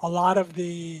a lot of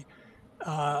the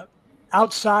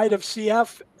outside of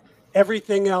CF.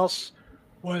 Everything else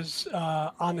was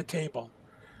on the table.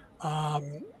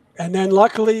 And then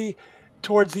luckily,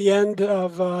 towards the end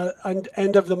of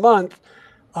the month,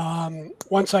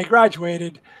 once I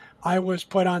graduated, I was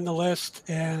put on the list.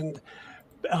 And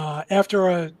after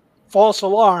a false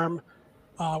alarm,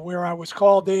 where I was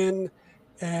called in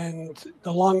and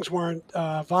the lungs weren't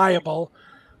viable,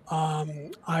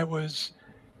 I was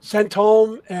sent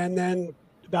home. And then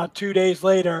about 2 days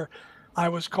later, I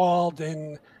was called,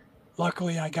 and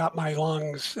luckily I got my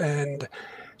lungs. And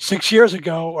 6 years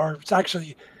ago, or it's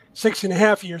actually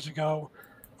 6.5 years ago,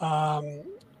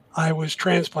 I was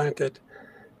transplanted.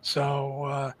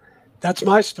 So that's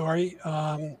my story.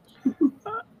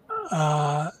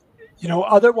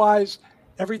 Otherwise,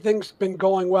 everything's been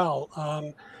going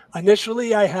well.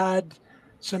 Initially, I had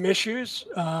some issues,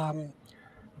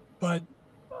 but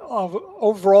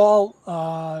overall,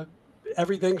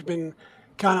 everything's been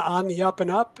kind of on the up and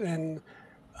up, and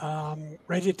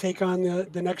ready to take on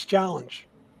the next challenge.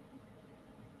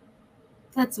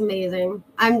 That's amazing.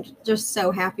 I'm just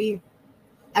so happy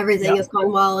everything has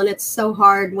gone well. And it's so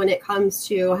hard when it comes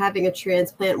to having a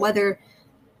transplant, whether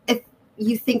if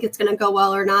you think it's going to go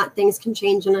well or not, things can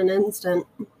change in an instant.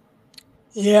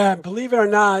 Yeah, believe it or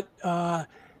not,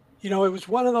 it was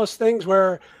one of those things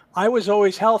where I was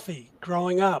always healthy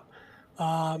growing up.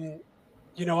 I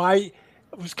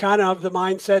was kind of the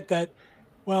mindset that,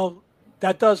 well,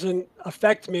 that doesn't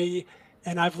affect me,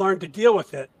 and I've learned to deal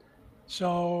with it.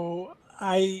 So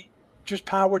I just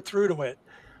powered through to it.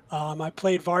 I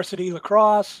played varsity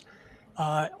lacrosse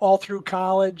all through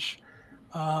college.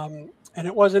 And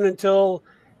it wasn't until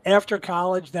after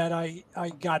college that I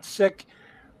got sick,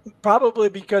 probably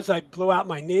because I blew out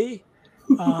my knee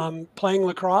playing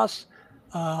lacrosse.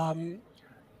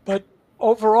 But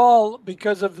overall,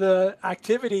 because of the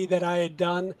activity that I had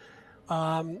done,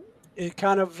 it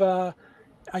kind of,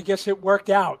 I guess it worked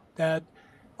out that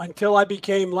until I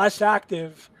became less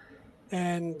active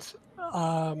and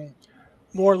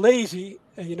more lazy,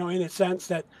 in a sense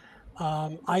that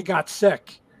I got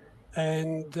sick.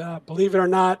 And believe it or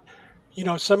not,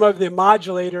 some of the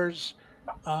modulators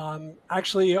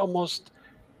actually almost,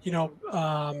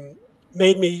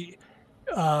 made me,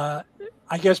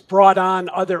 I guess, brought on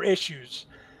other issues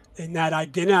in that I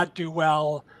did not do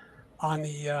well on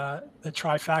the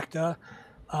trifecta.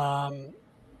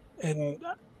 And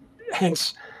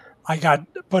hence I got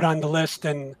put on the list,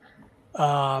 and,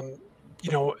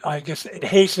 I guess it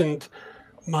hastened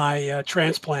my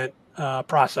transplant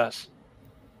process.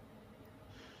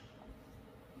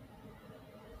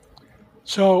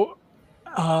 So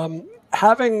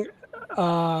having,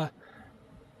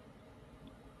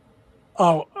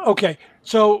 okay.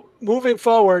 So moving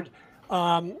forward,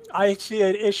 I see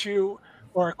an issue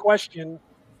or a question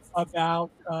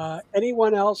about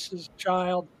anyone else's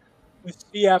child with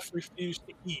CF refused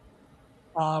to eat.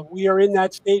 We are in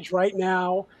that stage right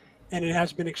now, and it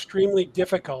has been extremely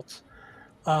difficult.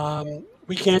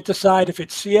 We can't decide if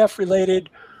it's CF related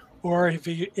or if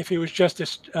he was just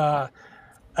a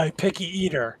picky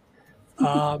eater.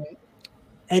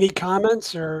 Any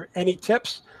comments or any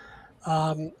tips?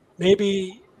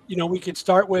 Maybe, we could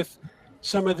start with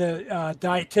some of the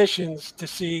dietitians to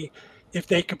see if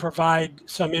they could provide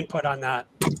some input on that.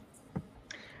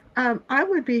 I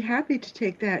would be happy to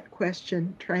take that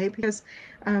question, Trey, because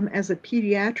as a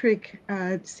pediatric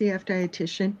CF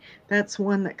dietitian, that's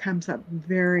one that comes up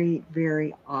very,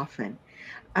 very often.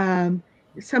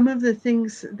 Some of the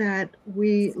things that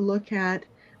we look at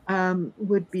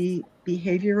would be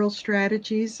behavioral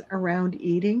strategies around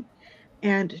eating,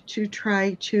 and to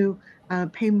try to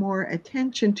pay more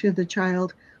attention to the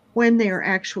child when they are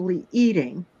actually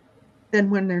eating than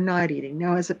when they're not eating.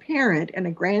 Now, as a parent and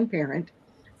a grandparent,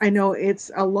 I know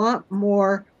it's a lot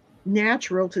more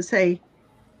natural to say,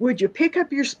 would you pick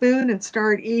up your spoon and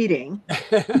start eating,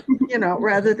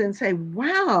 rather than say,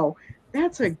 wow,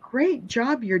 that's a great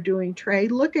job you're doing, Trey.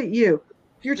 Look at you.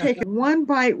 You're taking one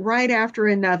bite right after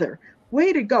another.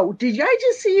 Way to go. Did I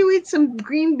just see you eat some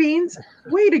green beans?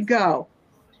 Way to go.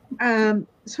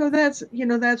 So that's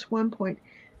one point.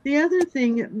 The other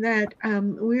thing that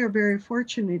we are very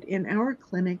fortunate in our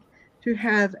clinic to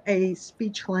have a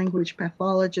speech language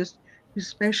pathologist who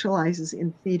specializes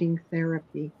in feeding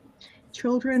therapy.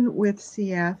 Children with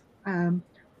CF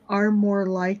are more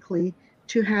likely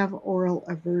to have oral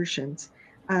aversions.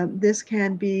 This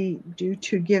can be due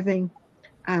to giving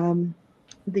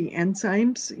the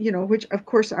enzymes, which of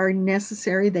course are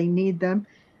necessary, they need them.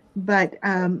 But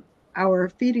our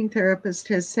feeding therapist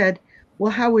has said,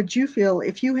 well, how would you feel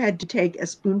if you had to take a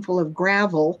spoonful of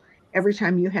gravel every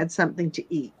time you had something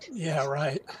to eat? Yeah,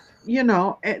 right. You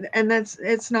know, and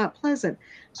it's not pleasant.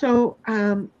 So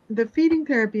the feeding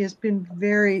therapy has been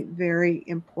very, very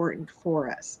important for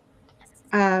us,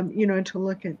 you know, to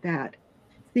look at that.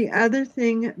 The other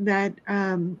thing that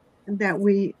that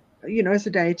we, you know, as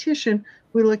a dietitian,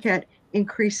 we look at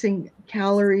increasing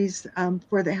calories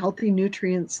for the healthy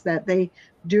nutrients that they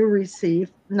do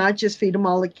receive, not just feed them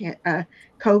all the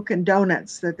Coke and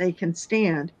donuts that they can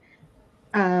stand.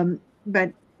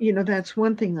 But, you know, that's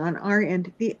one thing on our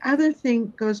end. The other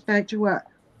thing goes back to what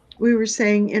we were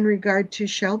saying in regard to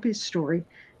Shelby's story.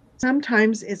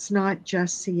 Sometimes it's not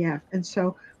just CF. And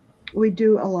so we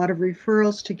do a lot of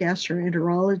referrals to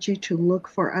gastroenterology to look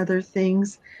for other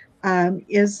things.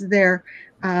 Is there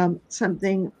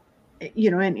something,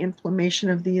 you know, an inflammation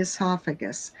of the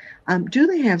esophagus? Do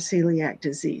they have celiac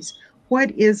disease? What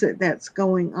is it that's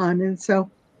going on? And so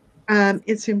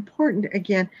it's important,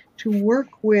 again, to work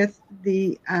with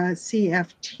the CF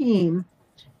team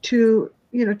to,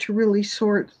 you know, to really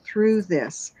sort through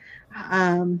this.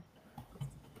 And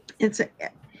it's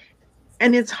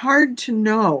hard to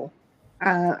know.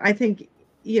 I think,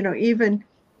 you know, even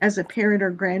as a parent or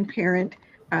grandparent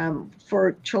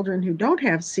for children who don't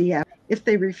have CF, if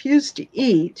they refuse to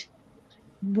eat,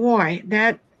 boy,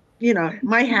 that, you know,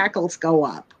 my hackles go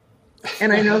up.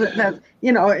 And I know that,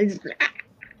 you know, what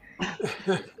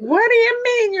do you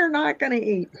mean you're not going to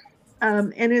eat?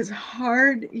 And it's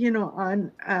hard, you know,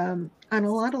 on a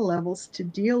lot of levels to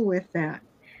deal with that.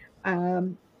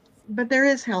 But there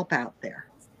is help out there.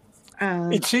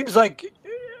 It seems like,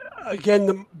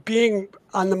 again, being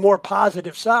on the more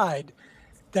positive side,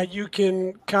 that you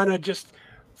can kind of just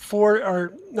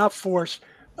not force,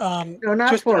 no,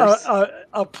 not just force.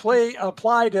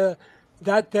 apply to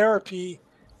that therapy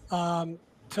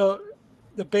to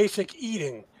the basic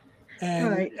eating, and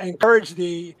Right. encourage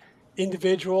the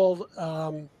individual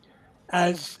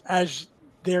as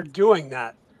they're doing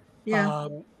that. Yeah.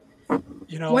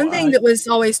 You know, One thing that was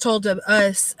always told to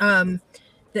us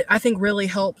that I think really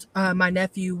helped my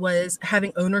nephew was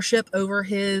having ownership over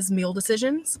his meal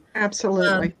decisions.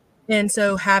 Absolutely. And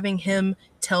so having him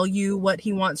tell you what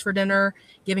he wants for dinner,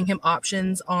 giving him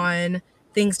options on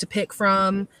things to pick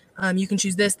from. You can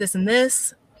choose this, this, and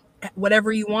this,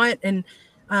 whatever you want. And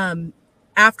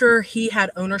after he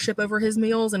had ownership over his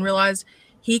meals and realized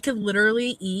he could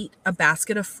literally eat a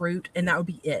basket of fruit and that would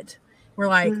be it. We're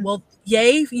like, well,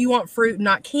 yay, you want fruit,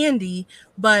 not candy,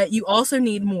 but you also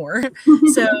need more.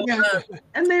 So, yeah.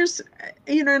 And there's,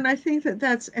 you know, and I think that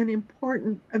that's a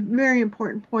very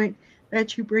important point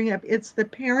that you bring up. It's the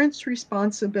parents'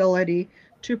 responsibility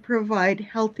to provide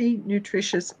healthy,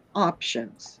 nutritious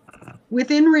options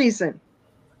within reason.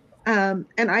 And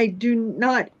I do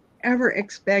not ever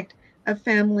expect a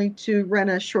family to run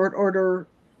a short order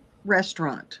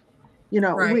restaurant. You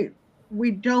know, right.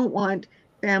 we don't want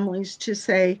families to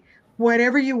say,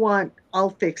 whatever you want, I'll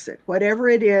fix it. Whatever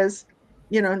it is,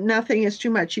 you know, nothing is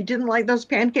too much. You didn't like those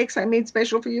pancakes I made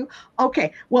special for you?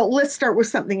 Okay, well, let's start with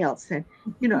something else then.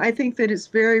 You know, I think that it's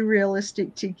very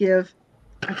realistic to give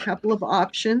a couple of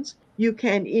options. You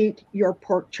can eat your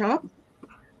pork chop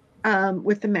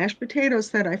with the mashed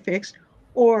potatoes that I fixed,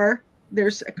 or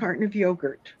there's a carton of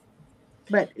yogurt.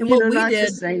 But, And you what know, we not did,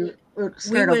 to say,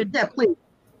 yeah, please.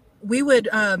 We would,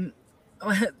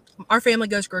 our family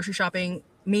goes grocery shopping.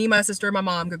 Me, my sister, and my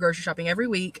mom go grocery shopping every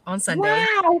week on Sunday.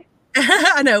 Wow.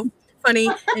 I know, funny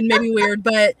and maybe weird,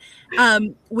 but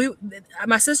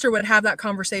my sister would have that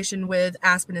conversation with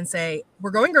Aspen and say,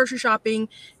 we're going grocery shopping.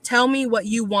 Tell me what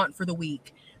you want for the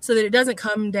week, so that it doesn't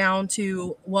come down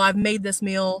to, well, I've made this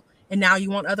meal and now you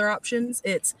want other options.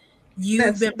 It's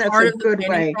you've been part of the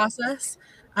planning process.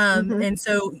 And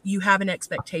so you have an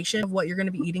expectation of what you're going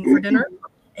to be eating for dinner,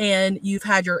 and you've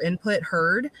had your input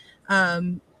heard.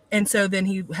 And so then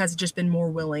he has just been more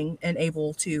willing and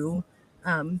able to,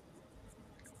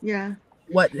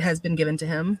 what has been given to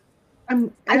him.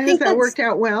 I think that worked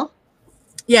out well.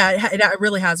 Yeah, it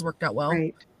really has worked out well.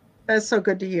 Right. That's so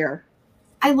good to hear.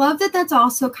 I love that that's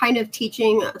also kind of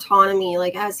teaching autonomy,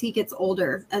 like as he gets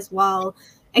older as well.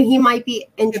 And he might be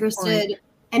interested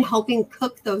in helping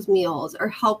cook those meals or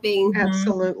helping,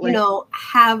 absolutely, you know,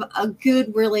 have a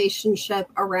good relationship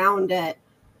around it.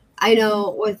 I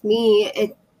know with me,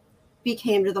 it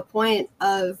became to the point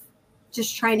of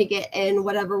just trying to get in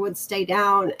whatever would stay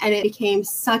down. And it became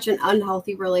such an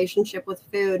unhealthy relationship with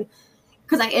food,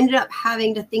 because I ended up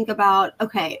having to think about,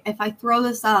 okay, if I throw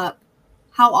this up,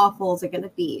 how awful is it going to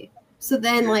be? So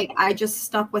then, like, I just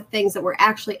stuck with things that were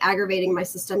actually aggravating my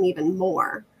system even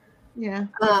more. Yeah.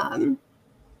 And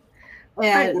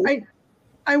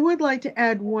I would like to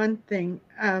add one thing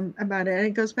about it, and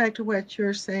it goes back to what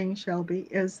you're saying, Shelby,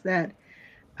 is that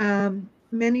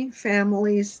many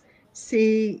families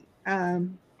see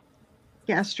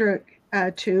gastric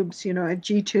tubes, you know, a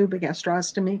G tube, a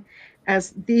gastrostomy,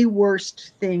 as the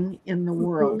worst thing in the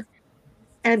world.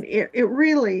 And it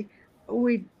really,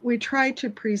 we try to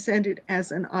present it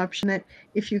as an option that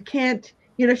if you can't,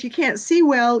 you know, if you can't see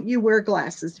well, you wear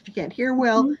glasses. If you can't hear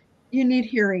well, you need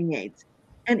hearing aids.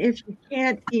 And if you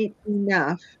can't eat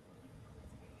enough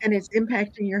and it's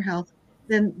impacting your health,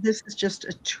 then this is just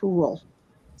a tool.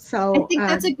 So I think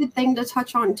that's a good thing to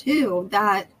touch on too,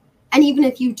 that, and even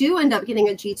if you do end up getting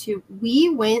a G-tube, we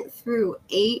went through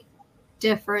 8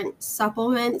 different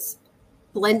supplements,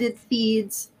 blended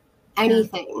feeds,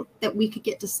 anything that we could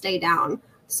get to stay down.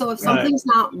 So if something's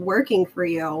not working for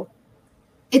you,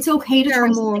 it's okay to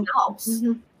try something else.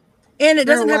 And it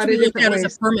doesn't have to be looked at as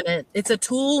a permanent. It's a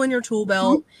tool in your tool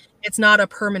belt. It's not a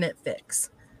permanent fix.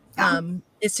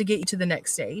 It's to get you to the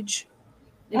next stage.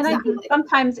 And I think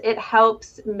sometimes it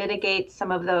helps mitigate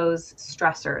some of those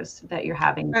stressors that you're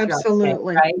having.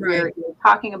 Absolutely. Right? You're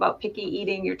talking about picky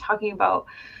eating. You're talking about,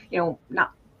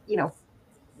 not,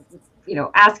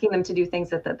 asking them to do things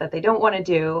that they don't want to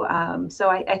do. So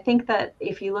I think that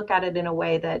if you look at it in a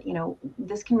way that,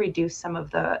 this can reduce some of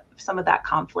that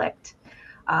conflict.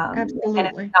 Absolutely. And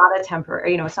it's not a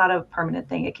temporary, it's not a permanent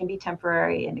thing. It can be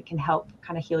temporary, and it can help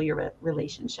kind of heal your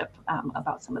relationship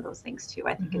about some of those things too.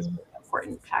 I think is an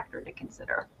important factor to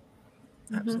consider.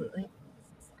 Absolutely.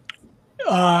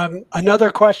 Another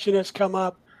question has come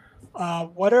up.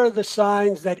 What are the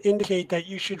signs that indicate that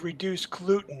you should reduce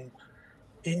gluten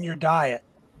in your diet?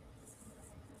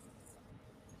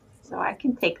 So I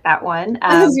can take that one.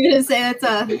 I was going to say that's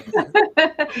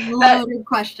a loaded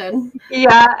question.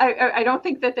 Yeah, I don't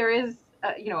think that there is,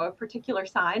 a particular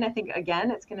sign. I think, again,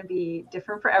 it's going to be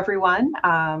different for everyone.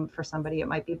 For somebody, it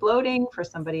might be bloating. For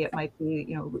somebody, it might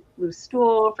be, loose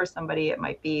stool. For somebody, it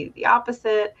might be the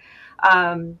opposite.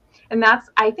 And that's,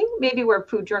 I think, maybe where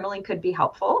food journaling could be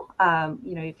helpful.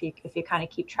 If you kind of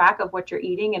keep track of what you're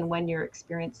eating and when you're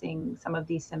experiencing some of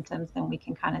these symptoms, then we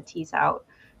can kind of tease out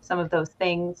some of those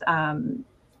things.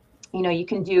 You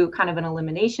can do kind of an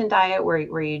elimination diet where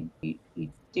you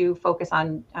do focus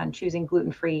on choosing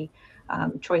gluten-free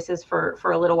choices for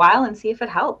a little while and see if it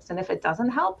helps. And if it doesn't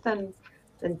help, then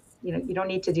you don't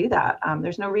need to do that.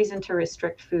 There's no reason to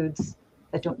restrict foods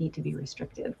that don't need to be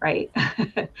restricted, right?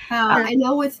 I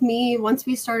know with me, once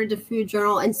we started to food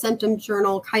journal and symptom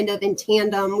journal kind of in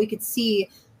tandem, we could see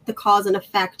the cause and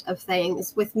effect of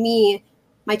things. With me,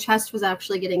 my chest was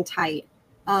actually getting tight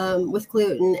with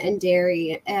gluten and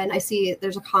dairy. And I see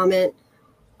there's a comment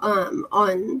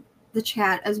on the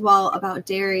chat as well about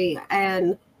dairy.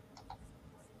 And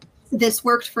this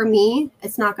worked for me.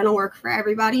 It's not going to work for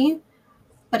everybody.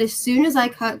 But as soon as I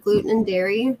cut gluten and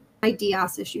dairy, my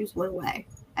DIAS issues went away.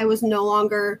 I was no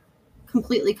longer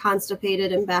completely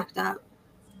constipated and backed up.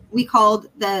 We called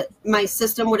that my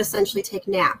system would essentially take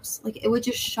naps. Like, it would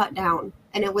just shut down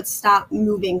and it would stop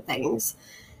moving things.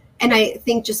 And I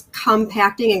think just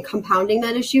compacting and compounding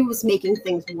that issue was making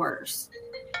things worse.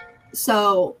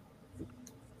 So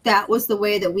that was the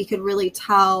way that we could really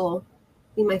tell,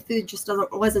 my food just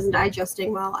wasn't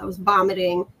digesting well. I was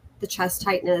vomiting, the chest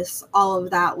tightness, all of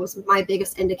that was my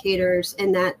biggest indicators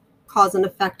in that cause and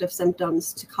effect of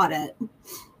symptoms to cut it.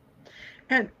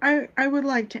 And I would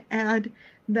like to add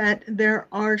that there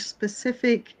are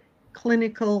specific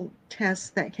clinical tests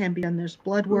that can be done. There's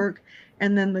blood work,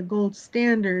 and then the gold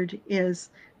standard is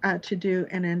to do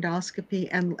an endoscopy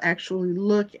and actually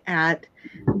look at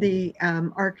the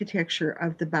architecture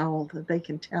of the bowel, that they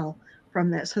can tell from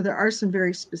that. So there are some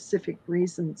very specific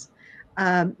reasons.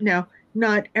 Now,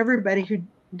 not everybody who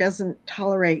doesn't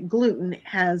tolerate gluten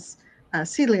has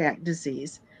celiac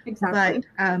disease. Exactly.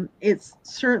 But it's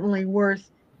certainly worth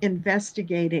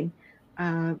investigating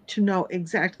to know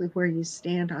exactly where you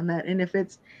stand on that. And if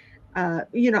it's,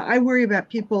 I worry about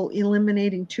people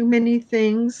eliminating too many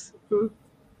things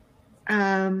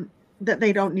that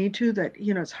they don't need to, that,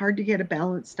 it's hard to get a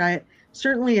balanced diet.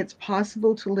 Certainly it's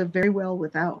possible to live very well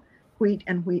without wheat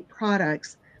and wheat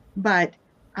products, but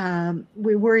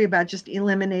we worry about just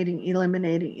eliminating,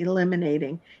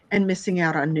 and missing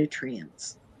out on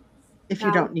nutrients if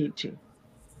you don't need to.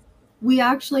 We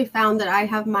actually found that I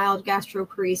have mild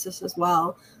gastroparesis as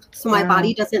well. So my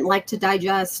body doesn't like to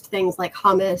digest things like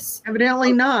hummus.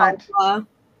 Evidently not.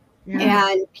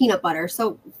 And peanut butter.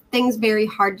 So things very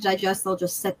hard to digest, they'll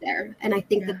just sit there. And I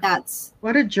think that's...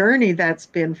 What a journey that's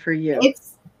been for you.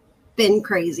 It's been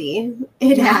crazy.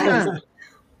 It has.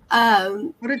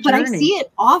 But I see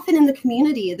it often in the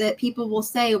community that people will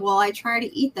say, well, I try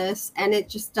to eat this and it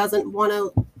just doesn't want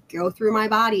to go through my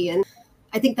body. And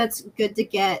I think that's good to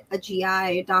get a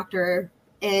GI doctor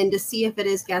and to see if it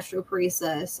is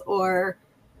gastroparesis or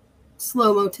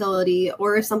slow motility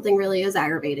or if something really is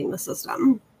aggravating the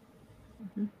system.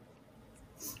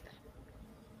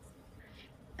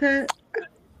 Go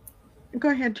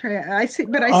ahead, Trey. I see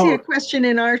a question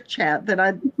in our chat that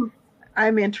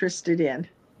I'm interested in.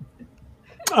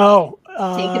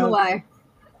 Take it away.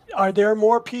 Are there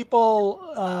more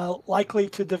people likely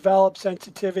to develop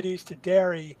sensitivities to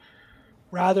dairy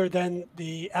rather than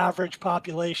the average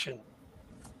population?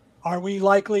 Are we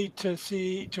likely to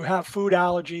have food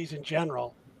allergies in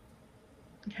general?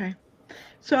 Okay.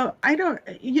 So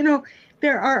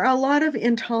there are a lot of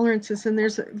intolerances, and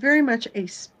there's very much a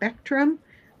spectrum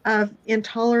of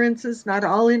intolerances. Not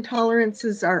all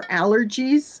intolerances are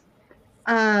allergies,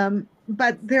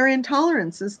 but they're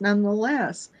intolerances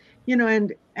nonetheless.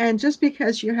 And just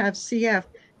because you have CF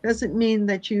doesn't mean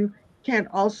that you can't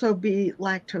also be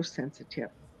lactose sensitive.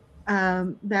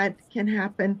 That can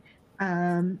happen,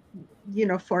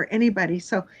 for anybody.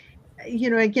 So,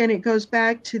 again, it goes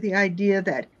back to the idea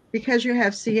that because you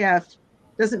have CF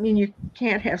doesn't mean you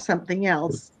can't have something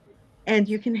else, and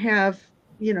you can have,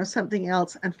 something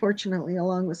else, unfortunately,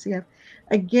 along with CF.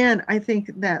 Again, I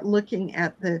think that looking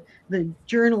at the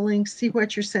journaling, see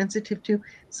what you're sensitive to.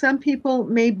 Some people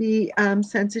may be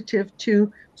sensitive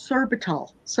to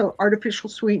sorbitol, so artificial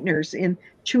sweeteners in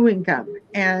chewing gum.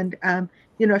 And,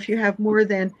 if you have more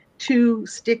than 2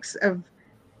 sticks of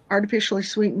artificially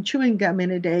sweetened chewing gum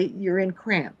in a day, you're in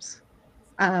cramps.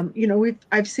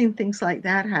 I've seen things like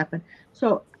that happen.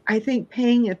 So I think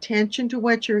paying attention to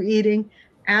what you're eating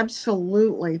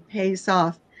absolutely pays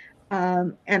off.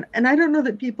 And I don't know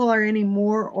that people are any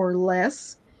more or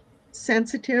less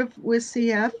sensitive with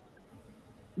CF,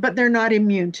 but they're not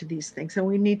immune to these things, and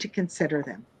we need to consider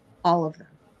them, all of them.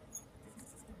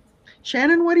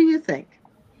 Shannon, what do you think?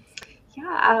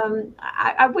 Yeah,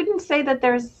 I wouldn't say that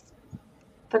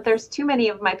there's too many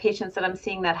of my patients that I'm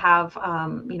seeing that have,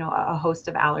 a host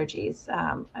of allergies.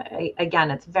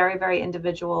 Again, it's very, very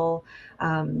individual,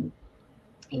 and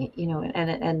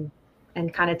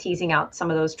kind of teasing out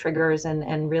some of those triggers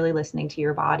and really listening to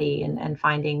your body and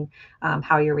finding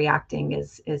how you're reacting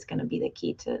is going to be the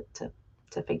key to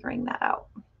figuring that out.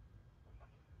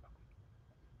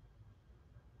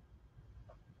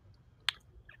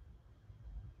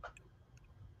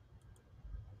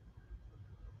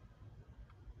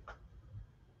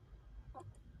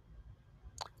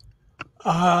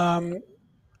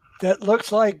 That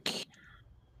looks like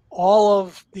all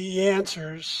of the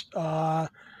answers.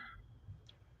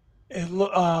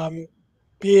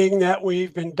 Being that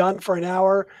we've been done for an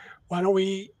hour, why don't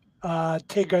we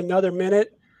take another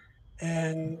minute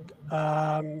and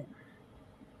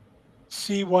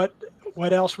see what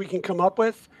else we can come up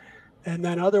with, and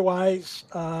then otherwise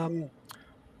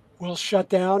we'll shut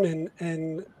down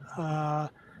and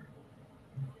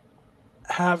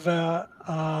have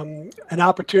an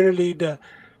opportunity to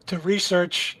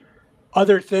research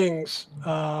other things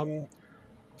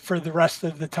for the rest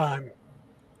of the time.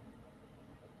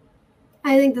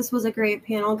 I think this was a great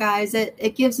panel, guys.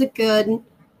 It gives a good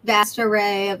vast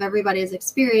array of everybody's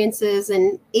experiences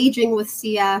and aging with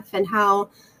CF and how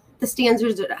the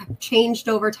standards have changed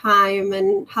over time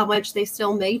and how much they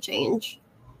still may change.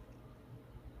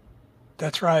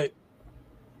 That's right.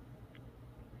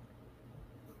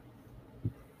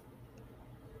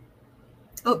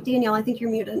 Oh, Danielle, I think you're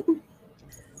muted.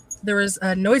 There was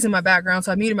a noise in my background,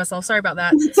 so I muted myself. Sorry about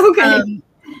that. It's okay.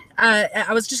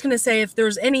 I was just going to say, if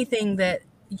there's anything that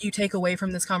you take away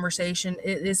from this conversation,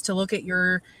 it is to look at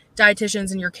your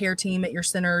dietitians and your care team at your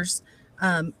centers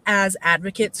as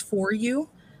advocates for you.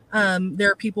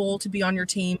 There are people to be on your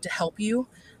team to help you.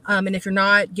 And if you're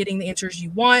not getting the answers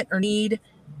you want or need,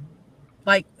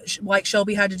 like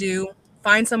Shelby had to do,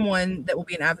 find someone that will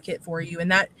be an advocate for you.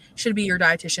 And that should be your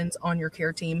dietitians on your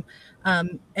care team.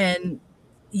 And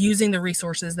using the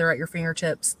resources that are at your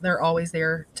fingertips. They're always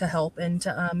there to help and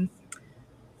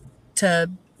to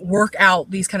work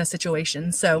out these kind of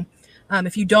situations. So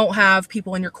if you don't have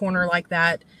people in your corner like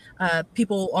that,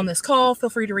 people on this call, feel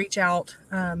free to reach out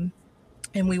and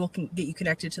we will get you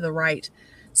connected to the right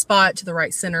spot, to the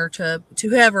right center, to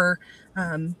whoever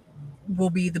will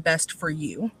be the best for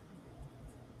you.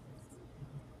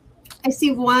 I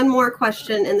see one more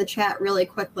question in the chat really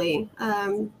quickly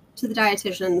to the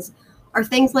dietitians. Are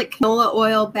things like canola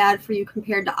oil bad for you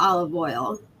compared to olive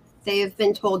oil? They have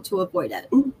been told to avoid it.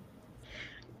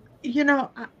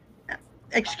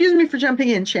 excuse me for jumping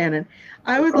in, Shannon.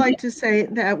 I would like to say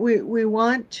that we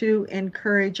want to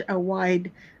encourage a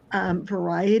wide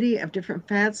variety of different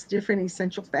fats, different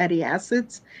essential fatty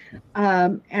acids,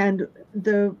 and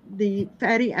the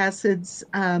fatty acids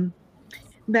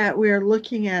that we're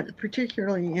looking at,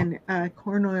 particularly in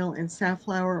corn oil and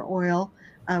safflower oil,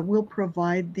 will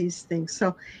provide these things.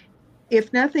 So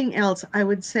if nothing else, I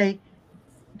would say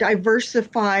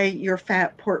diversify your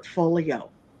fat portfolio.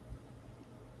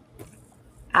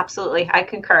 Absolutely, I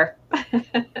concur.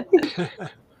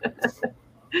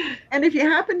 And if you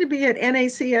happen to be at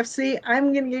NACFC,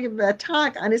 I'm going to give a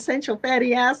talk on essential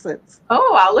fatty acids.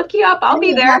 Oh, I'll look you up. I'll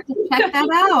be there. Have to check that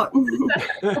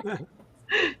out.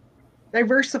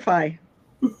 Diversify.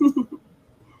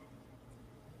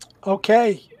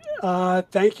 Okay.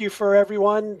 Thank you for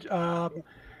everyone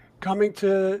coming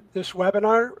to this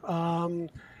webinar.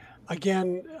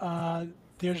 Again,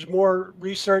 there's more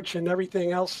research and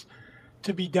everything else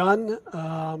to be done.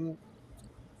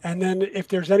 And then if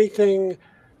there's anything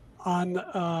on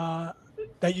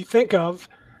that you think of,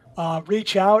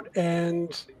 reach out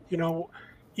and,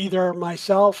 either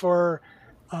myself or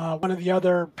one of the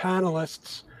other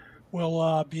panelists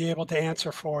will be able to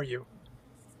answer for you.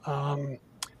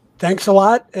 Thanks a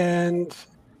lot, and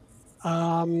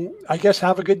I guess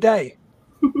have a good day.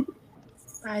 All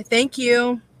right, thank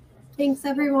you. Thanks,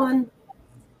 everyone.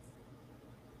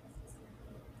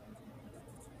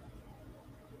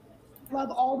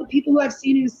 Love all the people who I've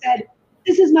seen who said,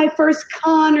 this is my first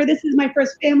con or this is my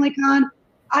first FamilyCon.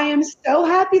 I am so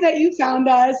happy that you found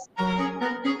us.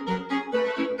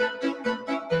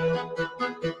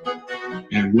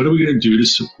 And what are we going to do to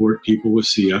support people with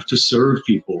CF, to serve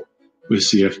people with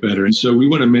CF better? And so we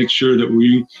want to make sure that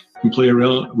we can play a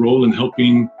role in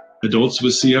helping adults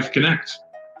with CF connect.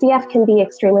 CF can be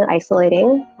extremely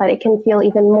isolating, but it can feel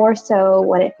even more so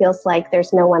when it feels like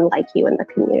there's no one like you in the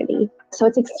community. So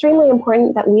it's extremely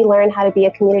important that we learn how to be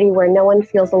a community where no one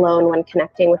feels alone when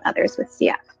connecting with others with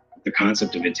CF. The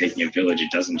concept of it taking a village,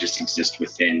 it doesn't just exist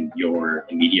within your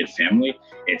immediate family.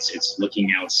 It's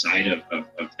looking outside of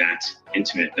that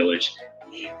intimate village.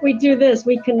 We do this,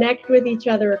 we connect with each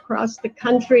other across the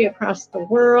country, across the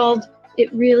world.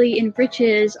 It really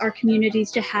enriches our communities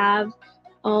to have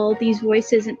all these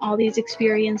voices and all these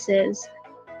experiences.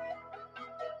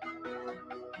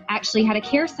 Actually had a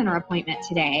care center appointment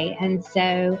today, and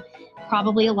so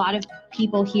probably a lot of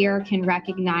people here can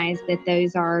recognize that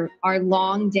those are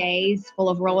long days full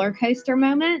of roller coaster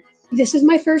moments. This is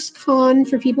my first con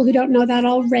for people who don't know that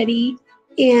already,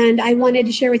 and I wanted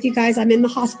to share with you guys I'm in the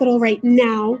hospital right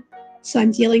now, so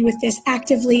I'm dealing with this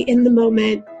actively in the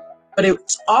moment. But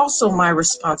it's also my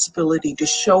responsibility to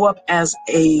show up as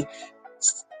a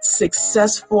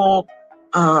successful,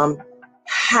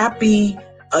 happy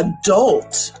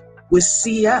adult with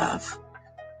CF,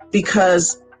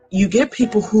 because you get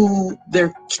people who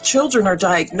their children are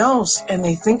diagnosed and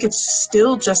they think it's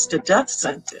still just a death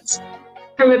sentence.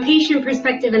 From a patient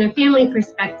perspective and a family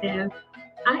perspective,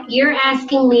 you're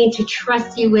asking me to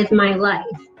trust you with my life.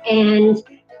 And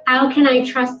how can I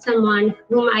trust someone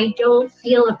whom I don't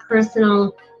feel a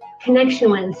personal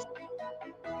connection with?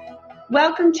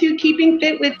 Welcome to Keeping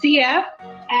Fit with CF.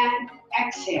 And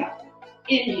exhale,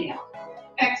 inhale,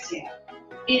 exhale,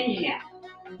 inhale.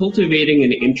 Cultivating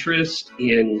an interest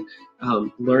in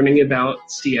learning about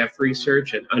CF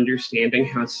research and understanding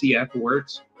how CF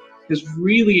works has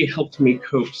really helped me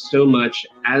cope so much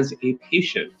as a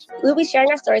patient. We'll be sharing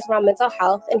our stories around mental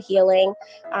health and healing.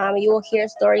 You will hear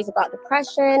stories about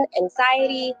depression,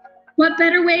 anxiety. What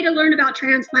better way to learn about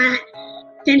transplant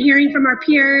than hearing from our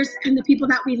peers and the people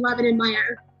that we love and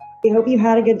admire? We hope you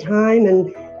had a good time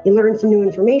and you learned some new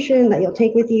information that you'll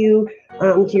take with you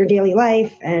to your daily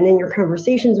life and in your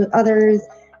conversations with others.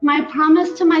 My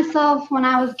promise to myself when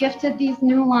I was gifted these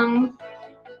new lungs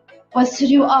was to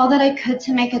do all that I could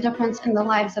to make a difference in the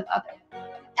lives of others.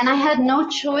 And I had no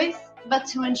choice but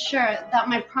to ensure that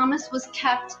my promise was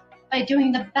kept by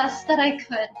doing the best that I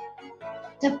could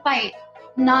to fight,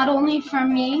 not only for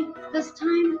me this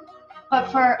time,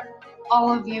 but for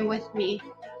all of you with me.